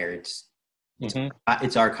in there. It's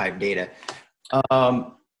archived data.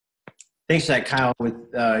 Thanks for that, Kyle.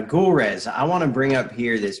 With GoolRes, I want to bring up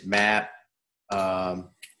here this map that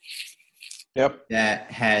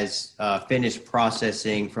has finished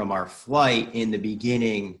processing from our flight in the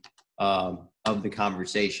beginning of the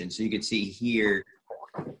conversation. So you can see here,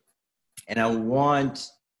 and I want.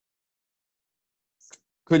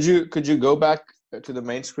 Could you go back to the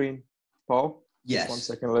main screen, Paul? Yes. Just 1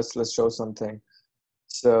 second. Let's show something.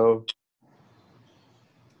 So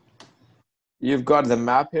you've got the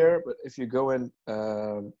map here, but if you go in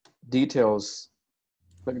details,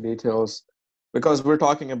 click details, because we're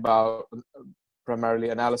talking about primarily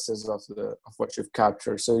analysis of what you've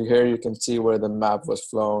captured. So here you can see where the map was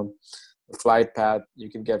flown, the flight path. You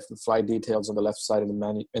can get the flight details on the left side in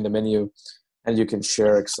the menu, and you can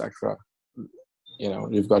share, etc. You know,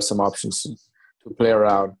 you've got some options to play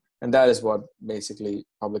around, and that is what basically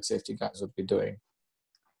public safety guys would be doing.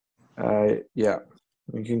 Yeah,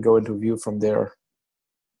 we can go into view from there.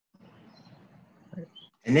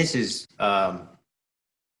 And this is the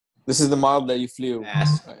model that you flew.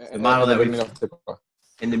 the model that we flew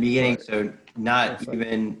in the beginning, right. So not Perfect.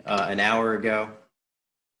 even an hour ago.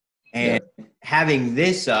 And having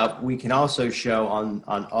this up, we can also show on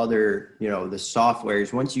other, you know, the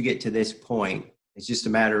softwares. Once you get to this point, it's just a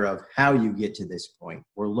matter of how you get to this point.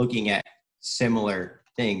 We're looking at similar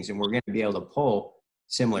things, and we're going to be able to pull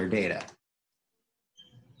similar data.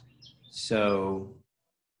 So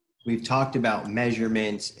we've talked about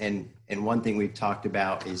measurements, and one thing we've talked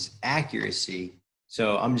about is accuracy.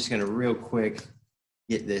 So I'm just going to real quick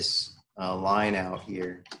get this line out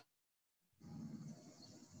here.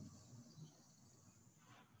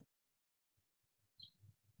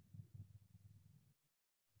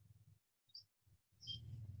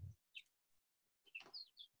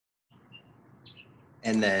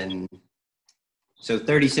 And then, so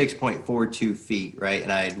 36.42 feet, right?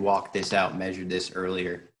 And I had walked this out, measured this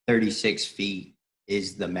earlier. 36 feet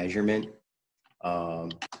is the measurement.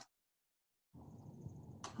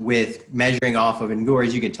 With measuring off of, and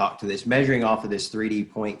Gores, you can talk to this, measuring off of this 3D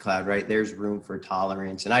point cloud, right? There's room for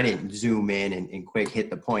tolerance. And I didn't zoom in and quick hit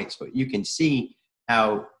the points, but you can see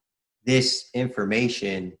how this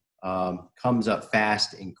information comes up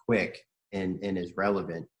fast and quick and is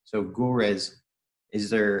relevant. So Gores, is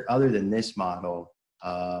there, other than this model,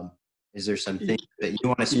 is there something that you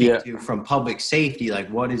want to speak to from public safety? Like,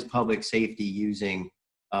 what is public safety using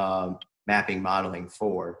mapping modeling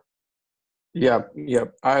for? I'll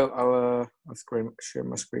share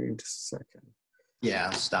my screen in just a second. Yeah,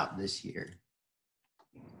 I'll stop this here.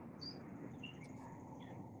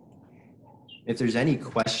 If there's any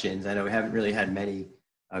questions, I know we haven't really had many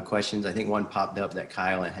questions. I think one popped up that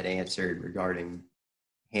Kyle had answered regarding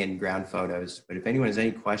hand ground photos, but if anyone has any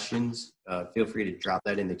questions, feel free to drop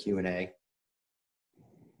that in the Q&A.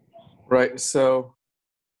 Right, so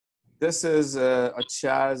this is a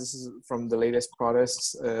Chaz. This is from the latest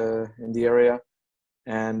protests in the area,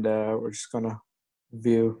 and we're just gonna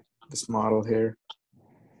view this model here.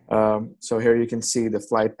 So here you can see the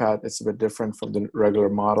flight path. It's a bit different from the regular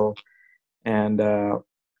model, and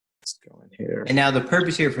let's go in here. And now the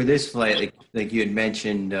purpose here for this flight, like you had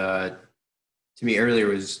mentioned to me earlier,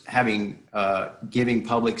 was having giving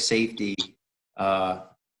public safety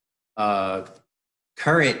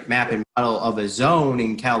current map and model of a zone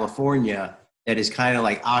in California that is kind of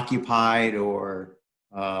like occupied, or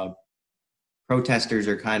protesters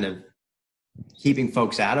are kind of keeping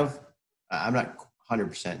folks out of. I'm not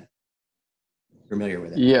 100% familiar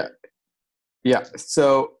with it. Yeah.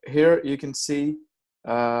 So here you can see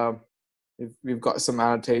we've got some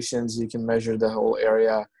annotations. You can measure the whole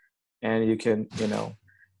area, and you can, you know,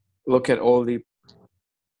 look at all the.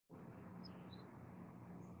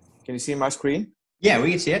 Can you see my screen? Yeah,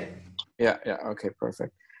 we can see it. Yeah. Okay,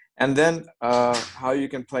 perfect. And then how you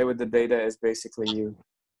can play with the data is basically you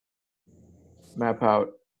map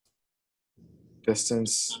out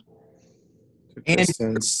distance to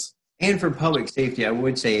distance. And for public safety, I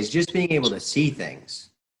would say, is just being able to see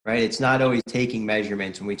things, right? It's not always taking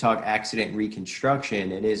measurements. When we talk accident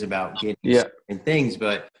reconstruction, it is about getting certain things.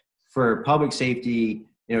 But for public safety,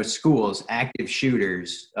 you know, schools, active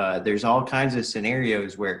shooters, there's all kinds of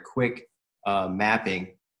scenarios where quick mapping,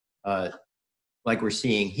 like we're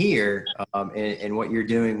seeing here, and what you're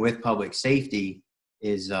doing with public safety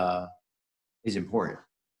is important.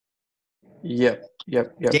 Yep.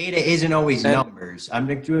 Data isn't always And numbers. What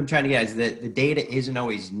I'm trying to get is that the data isn't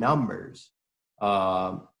always numbers,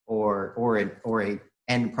 or a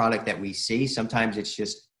end product that we see. Sometimes it's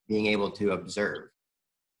just being able to observe.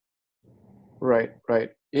 right.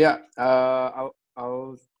 Yeah.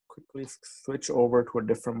 I'll quickly switch over to a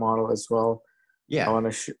different model as well. I Yeah.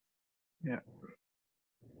 want to yeah.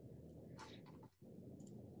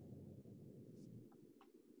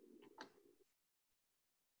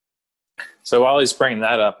 So while he's bringing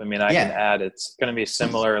that up, I mean, I can Yeah. add it's going to be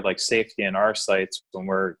similar like safety in our sites when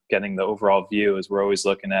we're getting the overall view is we're always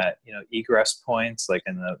looking at, egress points, like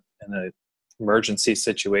in the emergency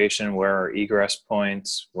situation, where are egress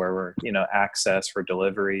points, where we're, access for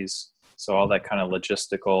deliveries. So all that kind of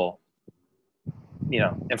logistical,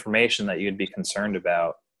 information that you'd be concerned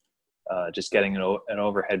about, just getting an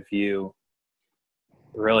overhead view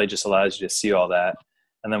really just allows you to see all that.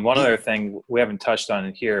 And then one other thing we haven't touched on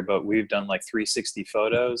in here, but we've done like 360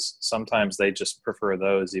 photos. Sometimes they just prefer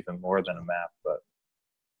those even more than a map. But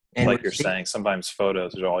like you're saying, sometimes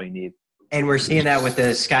photos are all you need. And we're seeing that with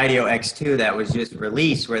the Skydio X2 that was just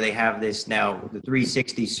released, where they have this now, the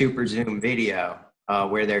 360 super zoom video,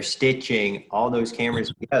 where they're stitching all those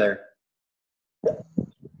cameras together.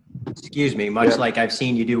 Excuse me, much like I've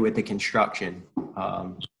seen you do with the construction.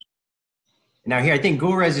 Now here, I think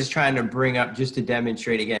Gulrez is trying to bring up, just to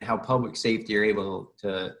demonstrate again, how public safety are able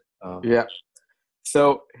to. Yeah.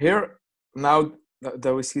 So here, now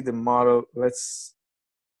that we see the model, let's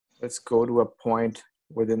go to a point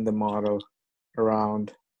within the model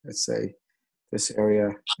around, let's say, this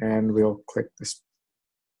area, and we'll click this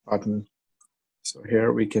button. So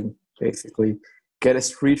here we can basically get a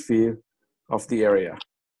street view of the area,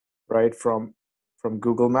 right, from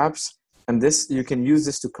Google Maps. And this, you can use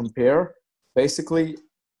this to compare basically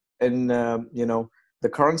in the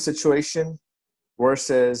current situation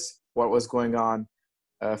versus what was going on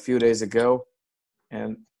a few days ago.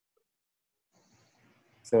 And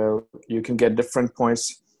so you can get different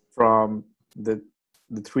points from the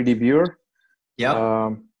 3D viewer. Yep.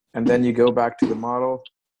 And then you go back to the model.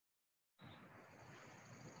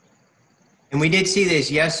 And we did see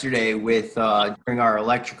this yesterday with during our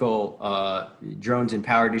electrical drones and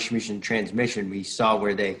power distribution transmission. We saw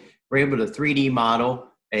where they were able to 3D model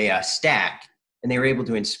a stack, and they were able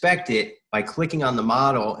to inspect it by clicking on the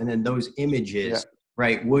model, and then those images,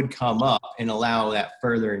 right, would come up and allow that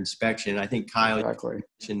further inspection. I think Kyle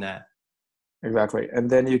mentioned that. Exactly. And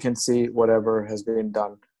then you can see whatever has been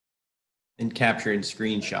done. And capturing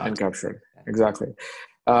screenshots. And capturing, exactly.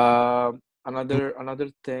 Another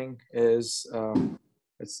thing is,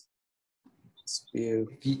 let's view.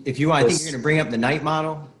 If you want, I think you're going to bring up the night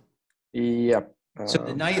model. Yep. So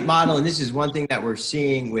the night model, and this is one thing that we're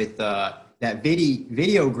seeing with that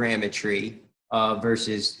videogrammetry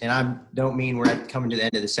versus, and I don't mean we're coming to the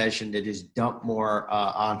end of the session to just dump more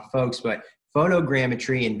on folks, but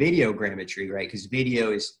photogrammetry and videogrammetry, right? Because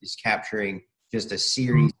video is capturing just a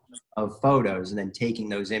series of photos and then taking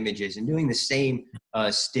those images and doing the same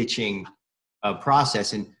stitching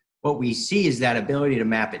process. And what we see is that ability to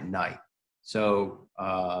map at night. So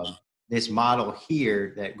this model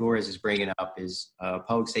here that Gulrez is bringing up is a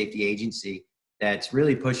public safety agency that's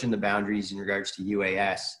really pushing the boundaries in regards to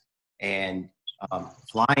UAS and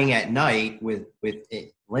flying at night with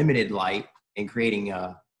limited light and creating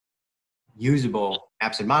usable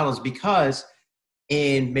apps and models, because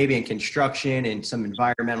maybe in construction and some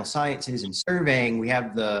environmental sciences and surveying, we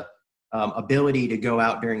have the ability to go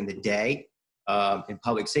out during the day. In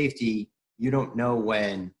public safety, you don't know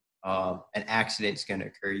when an accident's going to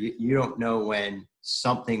occur. You don't know when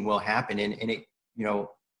something will happen. And it,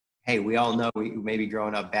 hey, we all know maybe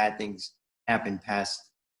growing up, bad things happen past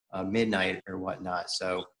midnight or whatnot.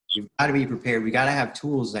 So you've got to be prepared. We got to have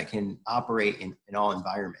tools that can operate in all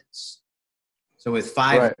environments. So with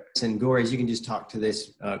 5 and Gulrez, you can just talk to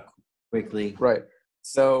this quickly. Right.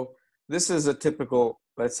 So this is a typical,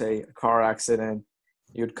 let's say, a car accident.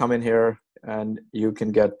 You'd come in here and you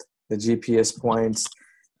can get the GPS points.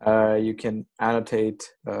 You can annotate,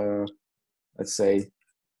 let's say,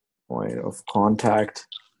 point of contact.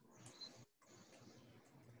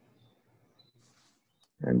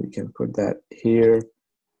 And you can put that here,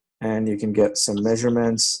 and you can get some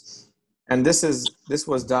measurements. And this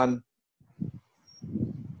was done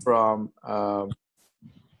from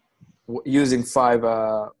using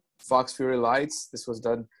 5 Fox Fury lights. This was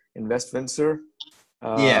done in West Windsor,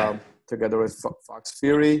 together with Fox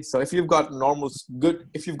Fury. So if you've got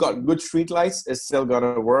good street lights, it's still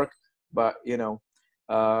gonna work. But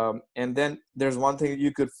and then there's one thing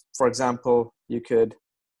you could, for example, you could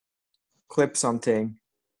clip something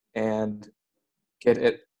and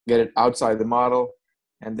get get it outside the model,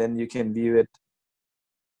 and then you can view it.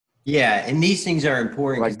 Yeah, and these things are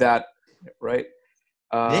important. Like that, right?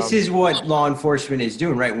 This is what law enforcement is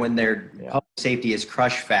doing, right? When their Yeah. public safety is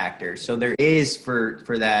crush factor. So there is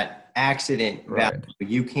for that accident value, Right.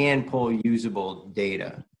 you can pull usable data.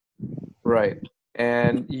 Right.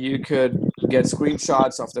 And you could get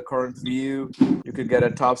screenshots of the current view. You could get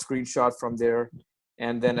a top screenshot from there.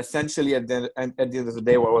 And then essentially at the end of the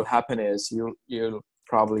day, what will happen is you'll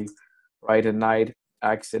probably write a night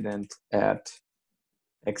accident at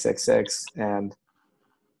XXX and,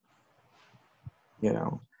 you know,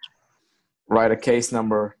 write a case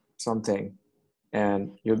number, something, and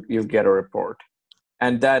you'll get a report.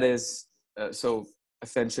 And that is, so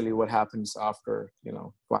essentially what happens after, you know,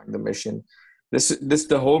 flying the mission. This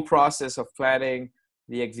the whole process of planning,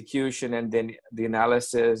 the execution, and then the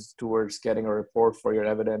analysis towards getting a report for your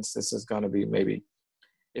evidence. This is going to be maybe,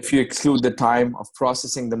 if you exclude the time of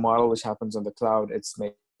processing the model, which happens on the cloud, it's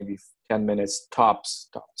maybe 10 minutes tops,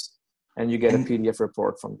 and you get a PDF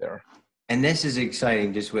report from there. And this is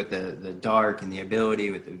exciting, just with the dark and the ability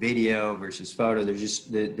with the video versus photo. There's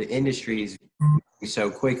just the industry is moving so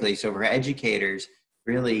quickly. So for educators,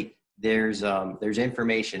 really, there's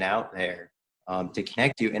information out there to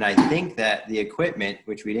connect you. And I think that the equipment,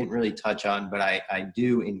 which we didn't really touch on, but I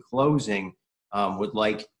do in closing, would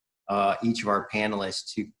like each of our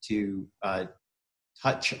panelists to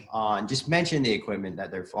touch on, just mention the equipment that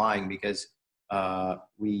they're flying, because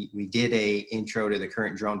we did a intro to the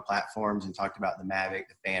current drone platforms and talked about the Mavic,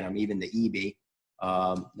 the Phantom, even the EB,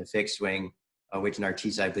 the fixed wing, which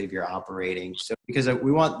Narcisa, I believe you're operating. So because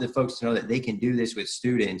we want the folks to know that they can do this with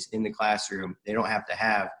students in the classroom. They don't have to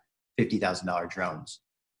have $50,000 drones.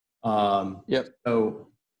 Yep. So,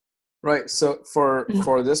 right. So for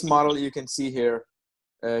this model, you can see here,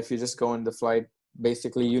 if you just go in the flight,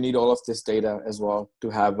 basically you need all of this data as well to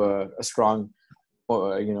have a strong,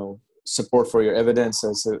 you know, support for your evidence.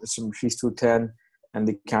 As it's from Matrice 210 and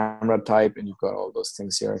the camera type, and you've got all those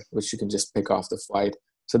things here, which you can just pick off the flight.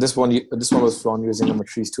 So this one was flown using a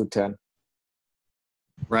Matrice 210.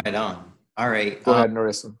 right on. All right. Go ahead,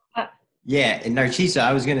 Narissa. Yeah, and Narcisa,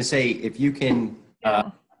 I was going to say, if you can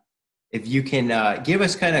give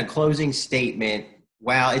us kind of closing statement.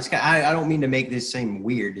 Wow, I don't mean to make this seem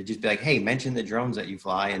weird, to just be like, hey, mention the drones that you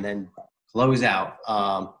fly and then close out.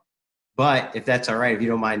 But if that's all right, if you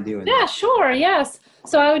don't mind doing that. Yeah, sure. Yes.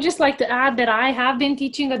 So I would just like to add that I have been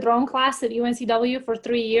teaching a drone class at UNCW for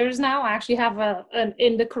 3 years now. I actually have an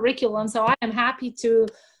in the curriculum. So I am happy to,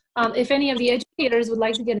 if any of the educators would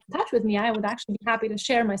like to get in touch with me, I would actually be happy to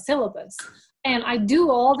share my syllabus. And I do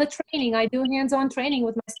all the training. I do hands-on training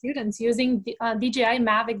with my students using DJI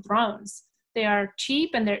Mavic drones. They are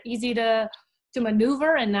cheap and they're easy to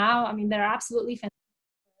maneuver. And now, I mean, they're absolutely fantastic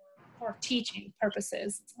for teaching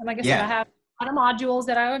purposes. And like I said, I have a lot of modules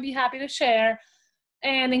that I would be happy to share.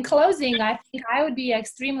 And in closing, I think I would be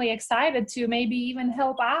extremely excited to maybe even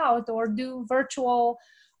help out or do virtual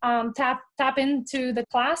tap into the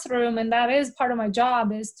classroom. And that is part of my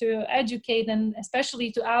job, is to educate, and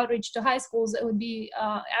especially to outreach to high schools. It would be,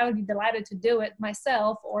 I would be delighted to do it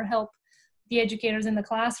myself or help the educators in the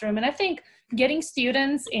classroom. And I think getting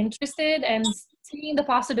students interested and seeing the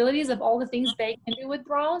possibilities of all the things they can do with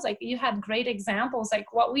drones, like you had great examples,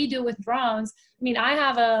 like what we do with drones. I mean, I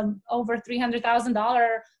have a over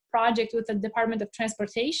 $300,000 project with the Department of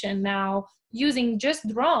Transportation now, using just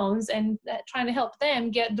drones and trying to help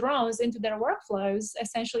them get drones into their workflows,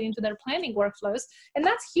 essentially into their planning workflows. And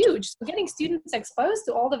that's huge. So getting students exposed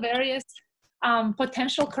to all the various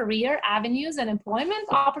potential career avenues and employment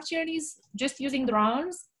opportunities just using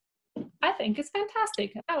drones, I think it's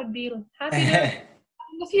fantastic. I would be happy to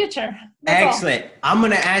in the future. That's Excellent. All. I'm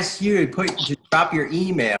going to ask you to drop your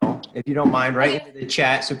email, if you don't mind, right into the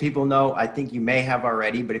chat so people know. I think you may have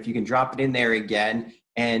already, but if you can drop it in there again.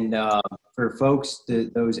 And for folks,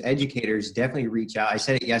 those educators, definitely reach out. I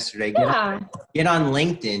said it yesterday. Get on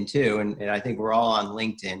LinkedIn too, and I think we're all on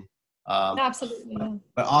LinkedIn. Absolutely. Yeah.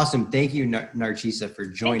 But awesome. Thank you, Narcisa, for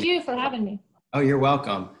joining. Thank you for having me. Oh, you're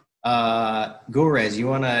welcome. Gurez, you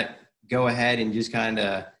want to go ahead and just kind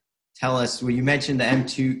of tell us, well, you mentioned the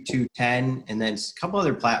M210 and then a couple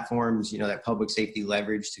other platforms, you know, that public safety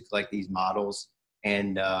leverage to collect these models,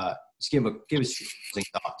 and just give us your closing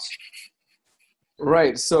thoughts.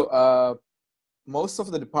 Right. So most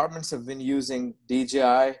of the departments have been using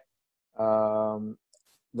DJI.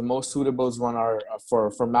 The most suitable one are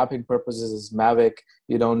for mapping purposes is Mavic.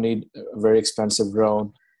 You don't need a very expensive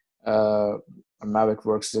drone. Mavic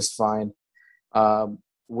works just fine.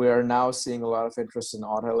 We're now seeing a lot of interest in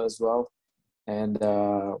Autel as well. And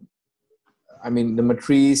I mean, the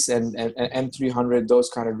Matrice and M300, those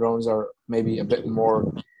kind of drones are maybe a bit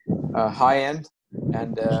more high end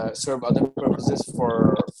and serve other purposes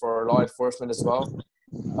for law enforcement as well.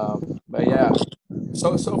 But yeah,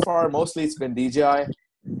 so far mostly it's been DJI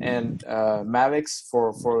and Mavics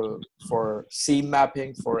for scene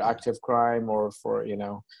mapping for active crime or for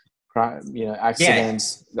crime,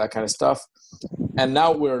 accidents, that kind of stuff. And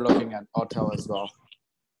now we're looking at Autel as well.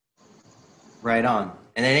 Right on.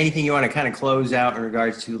 And then anything you want to kind of close out in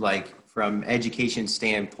regards to, like, from education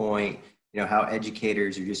standpoint, how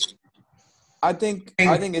educators are just. I think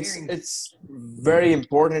it's very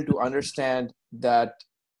important to understand that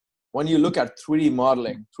when you look at 3D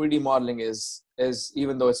modeling is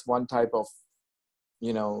even though it's one type of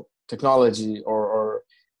technology or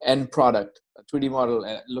end product, a 3D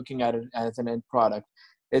model, looking at it as an end product,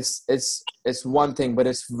 it's one thing, but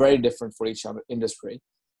it's very different for each industry,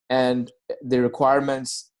 and the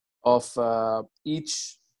requirements of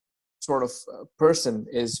each sort of person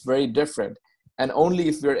is very different. And only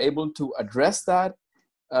if we're able to address that,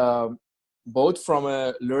 both from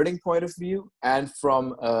a learning point of view and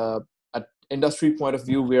from an industry point of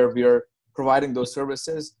view where we're providing those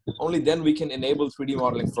services, only then we can enable 3D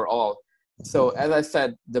modeling for all. So as I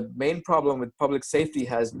said, the main problem with public safety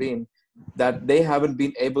has been that they haven't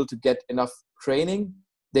been able to get enough training.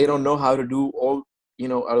 They don't know how to do all,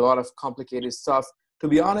 a lot of complicated stuff. To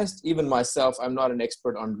be honest, even myself, I'm not an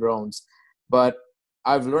expert on drones, but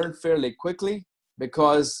I've learned fairly quickly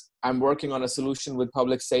because I'm working on a solution with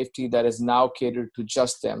public safety that is now catered to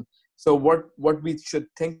just them. So what we should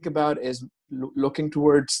think about is looking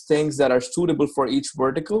towards things that are suitable for each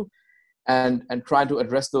vertical and trying to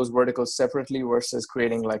address those verticals separately versus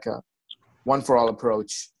creating like a one for all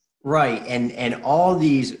approach. Right. And all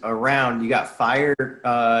these around, you got fire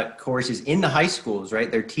courses in the high schools,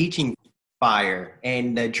 right? They're teaching fire,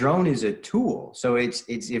 and the drone is a tool. So it's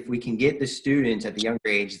if we can get the students at the younger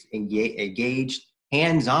age engaged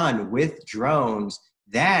hands-on with drones,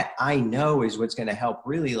 that I know is what's going to help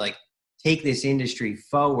really like take this industry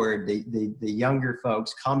forward. The younger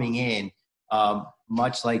folks coming in,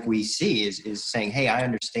 much like we see, is saying, hey, I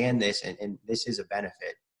understand this, and this is a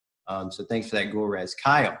benefit. So thanks for that, Gulrez.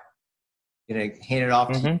 Kyle, gonna hand it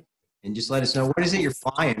off to you and just let us know, what is it you're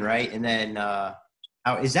flying, right? And then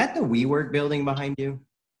how is that the WeWork building behind you?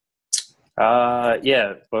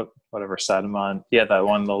 Yeah, whatever side I'm on. Yeah, that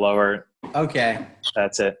one, the lower. Okay.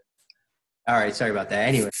 That's it. All right. Sorry about that.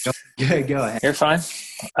 Anyway, go ahead. You're fine.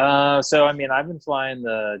 So, I mean, I've been flying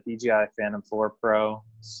the DJI Phantom 4 Pro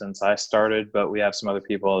since I started, but we have some other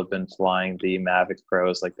people who have been flying the Mavic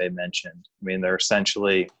Pros, like they mentioned. I mean, they're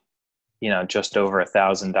essentially, just over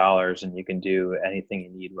 $1,000, and you can do anything you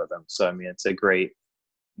need with them. So, I mean, it's a great,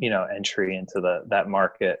 entry into that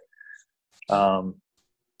market. And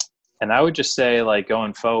I would just say, like,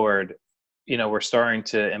 going forward, we're starting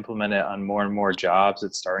to implement it on more and more jobs.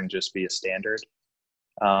 It's starting to just be a standard.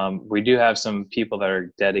 We do have some people that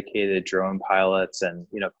are dedicated drone pilots and,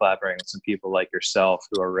 collaborating with some people like yourself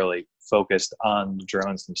who are really focused on the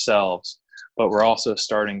drones themselves. But we're also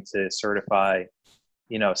starting to certify,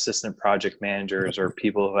 assistant project managers or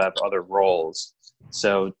people who have other roles.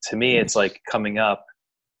 So to me, it's like coming up,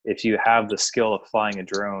 if you have the skill of flying a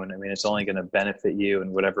drone, I mean, it's only going to benefit you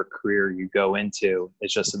in whatever career you go into.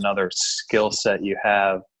 It's just another skill set you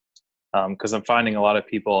have. Because I'm finding a lot of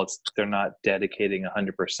people, they're not dedicating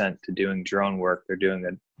 100% to doing drone work. They're doing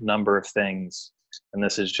a number of things. And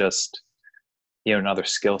this is just, another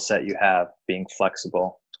skill set you have, being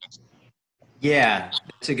flexible. Yeah,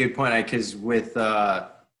 that's a good point. Because with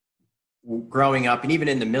growing up and even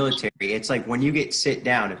in the military, it's like when you sit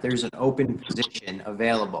down, if there's an open position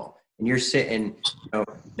available and you're sitting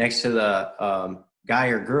next to the guy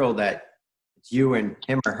or girl that it's you and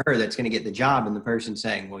him or her that's going to get the job, and the person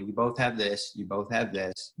saying, well, you both have this, you both have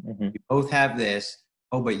this, you both have this,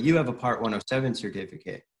 oh, but you have a Part 107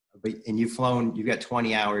 certificate, and you've got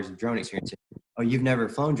 20 hours of drone experience, oh, you've never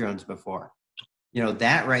flown drones before.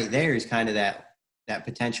 That right there is kind of that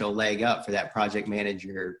potential leg up for that project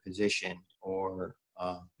manager position, or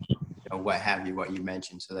what you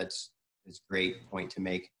mentioned. So that's a great point to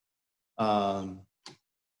make.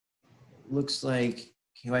 Looks like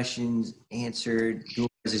questions answered. Gulrez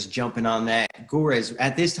is jumping on that. Gulrez,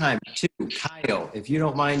 at this time too, Kyle, if you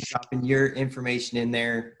don't mind dropping your information in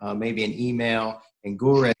there, maybe an email, and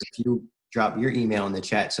Gulrez, if you drop your email in the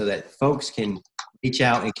chat so that folks can reach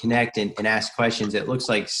out and connect and ask questions. It looks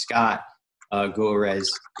like Scott Gulrez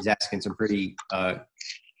is asking some pretty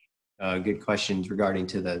good questions regarding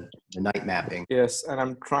to the night mapping. Yes, and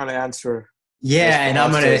I'm trying to answer. Yeah, and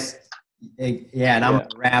I'm gonna. Yeah, and I'm gonna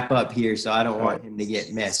wrap up here, so I don't want him to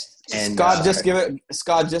get missed. And Scott,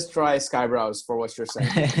 just try Skybrowse for what you're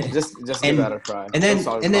saying. just give that a try. And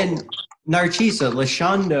then Narcisa,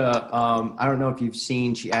 Lashonda, I don't know if you've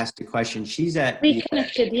seen, she asked a question. She's at We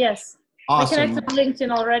connected, yes. Awesome. We connected on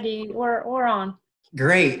LinkedIn already. We're on.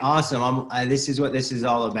 Great, awesome. This is what this is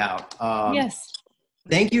all about. Yes.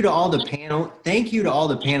 Thank you to all the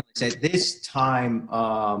panelists. At this time,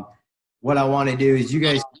 what I want to do is you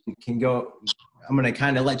guys can go. I'm going to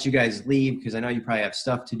kind of let you guys leave because I know you probably have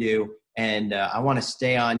stuff to do. And I want to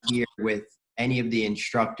stay on here with any of the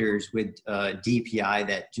instructors with DPI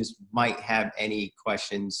that just might have any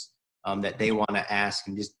questions that they want to ask,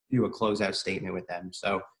 and just do a closeout statement with them.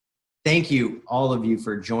 So thank you, all of you,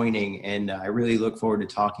 for joining. And I really look forward to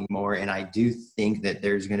talking more. And I do think that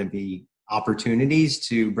there's going to be opportunities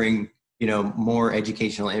to bring, more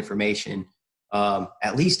educational information,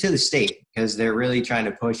 at least to the state, because they're really trying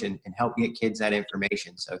to push and help get kids that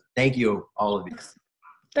information. So thank you, all of you.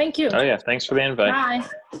 Thank you. Oh yeah, thanks for the invite.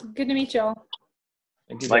 Bye. Good to meet you all.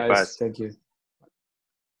 Thank you, Likewise. guys. Thank you.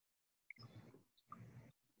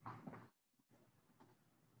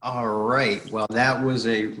 All right. Well, that was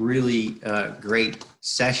a really great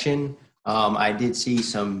session. I did see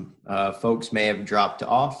some folks may have dropped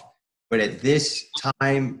off, but at this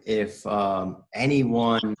time, if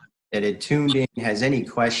anyone that had tuned in has any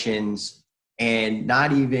questions, and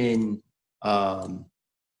not even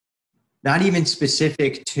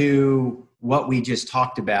specific to what we just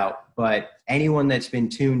talked about, but anyone that's been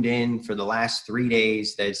tuned in for the last 3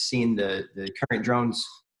 days that's seen the current drones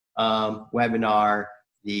webinar,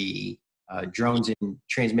 the drones in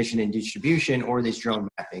transmission and distribution, or this drone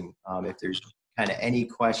mapping, if there's kind of any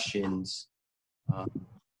questions,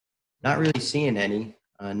 not really seeing any,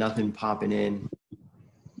 nothing popping in.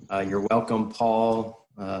 You're welcome, Paul,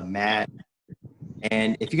 Matt.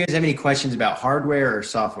 And if you guys have any questions about hardware or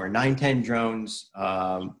software, 910 Drones,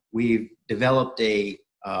 we've developed a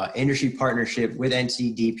industry partnership with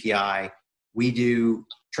NCDPI. We do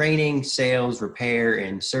training, sales, repair,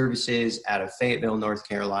 and services out of Fayetteville, North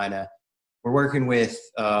Carolina. We're working with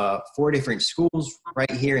 4 different schools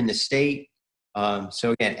right here in the state.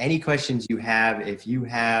 So again, any questions you have, if you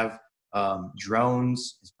have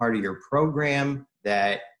drones as part of your program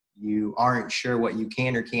that you aren't sure what you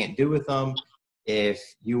can or can't do with them, if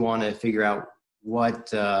you want to figure out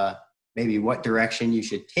maybe what direction you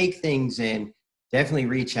should take things in, definitely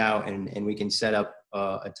reach out and we can set up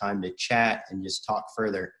a time to chat and just talk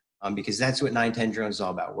further, because that's what 910 Drones is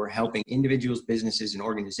all about. We're helping individuals, businesses, and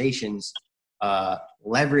organizations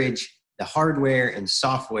leverage the hardware and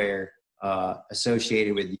software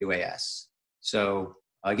associated with UAS. So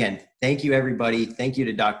again, thank you, everybody. Thank you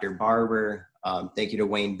to Dr. Barber. Thank you to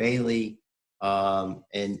Wayne Bailey,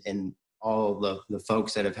 and all the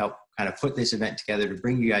folks that have helped kind of put this event together to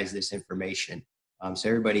bring you guys this information. So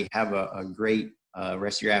everybody have a great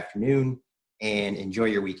rest of your afternoon and enjoy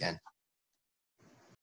your weekend.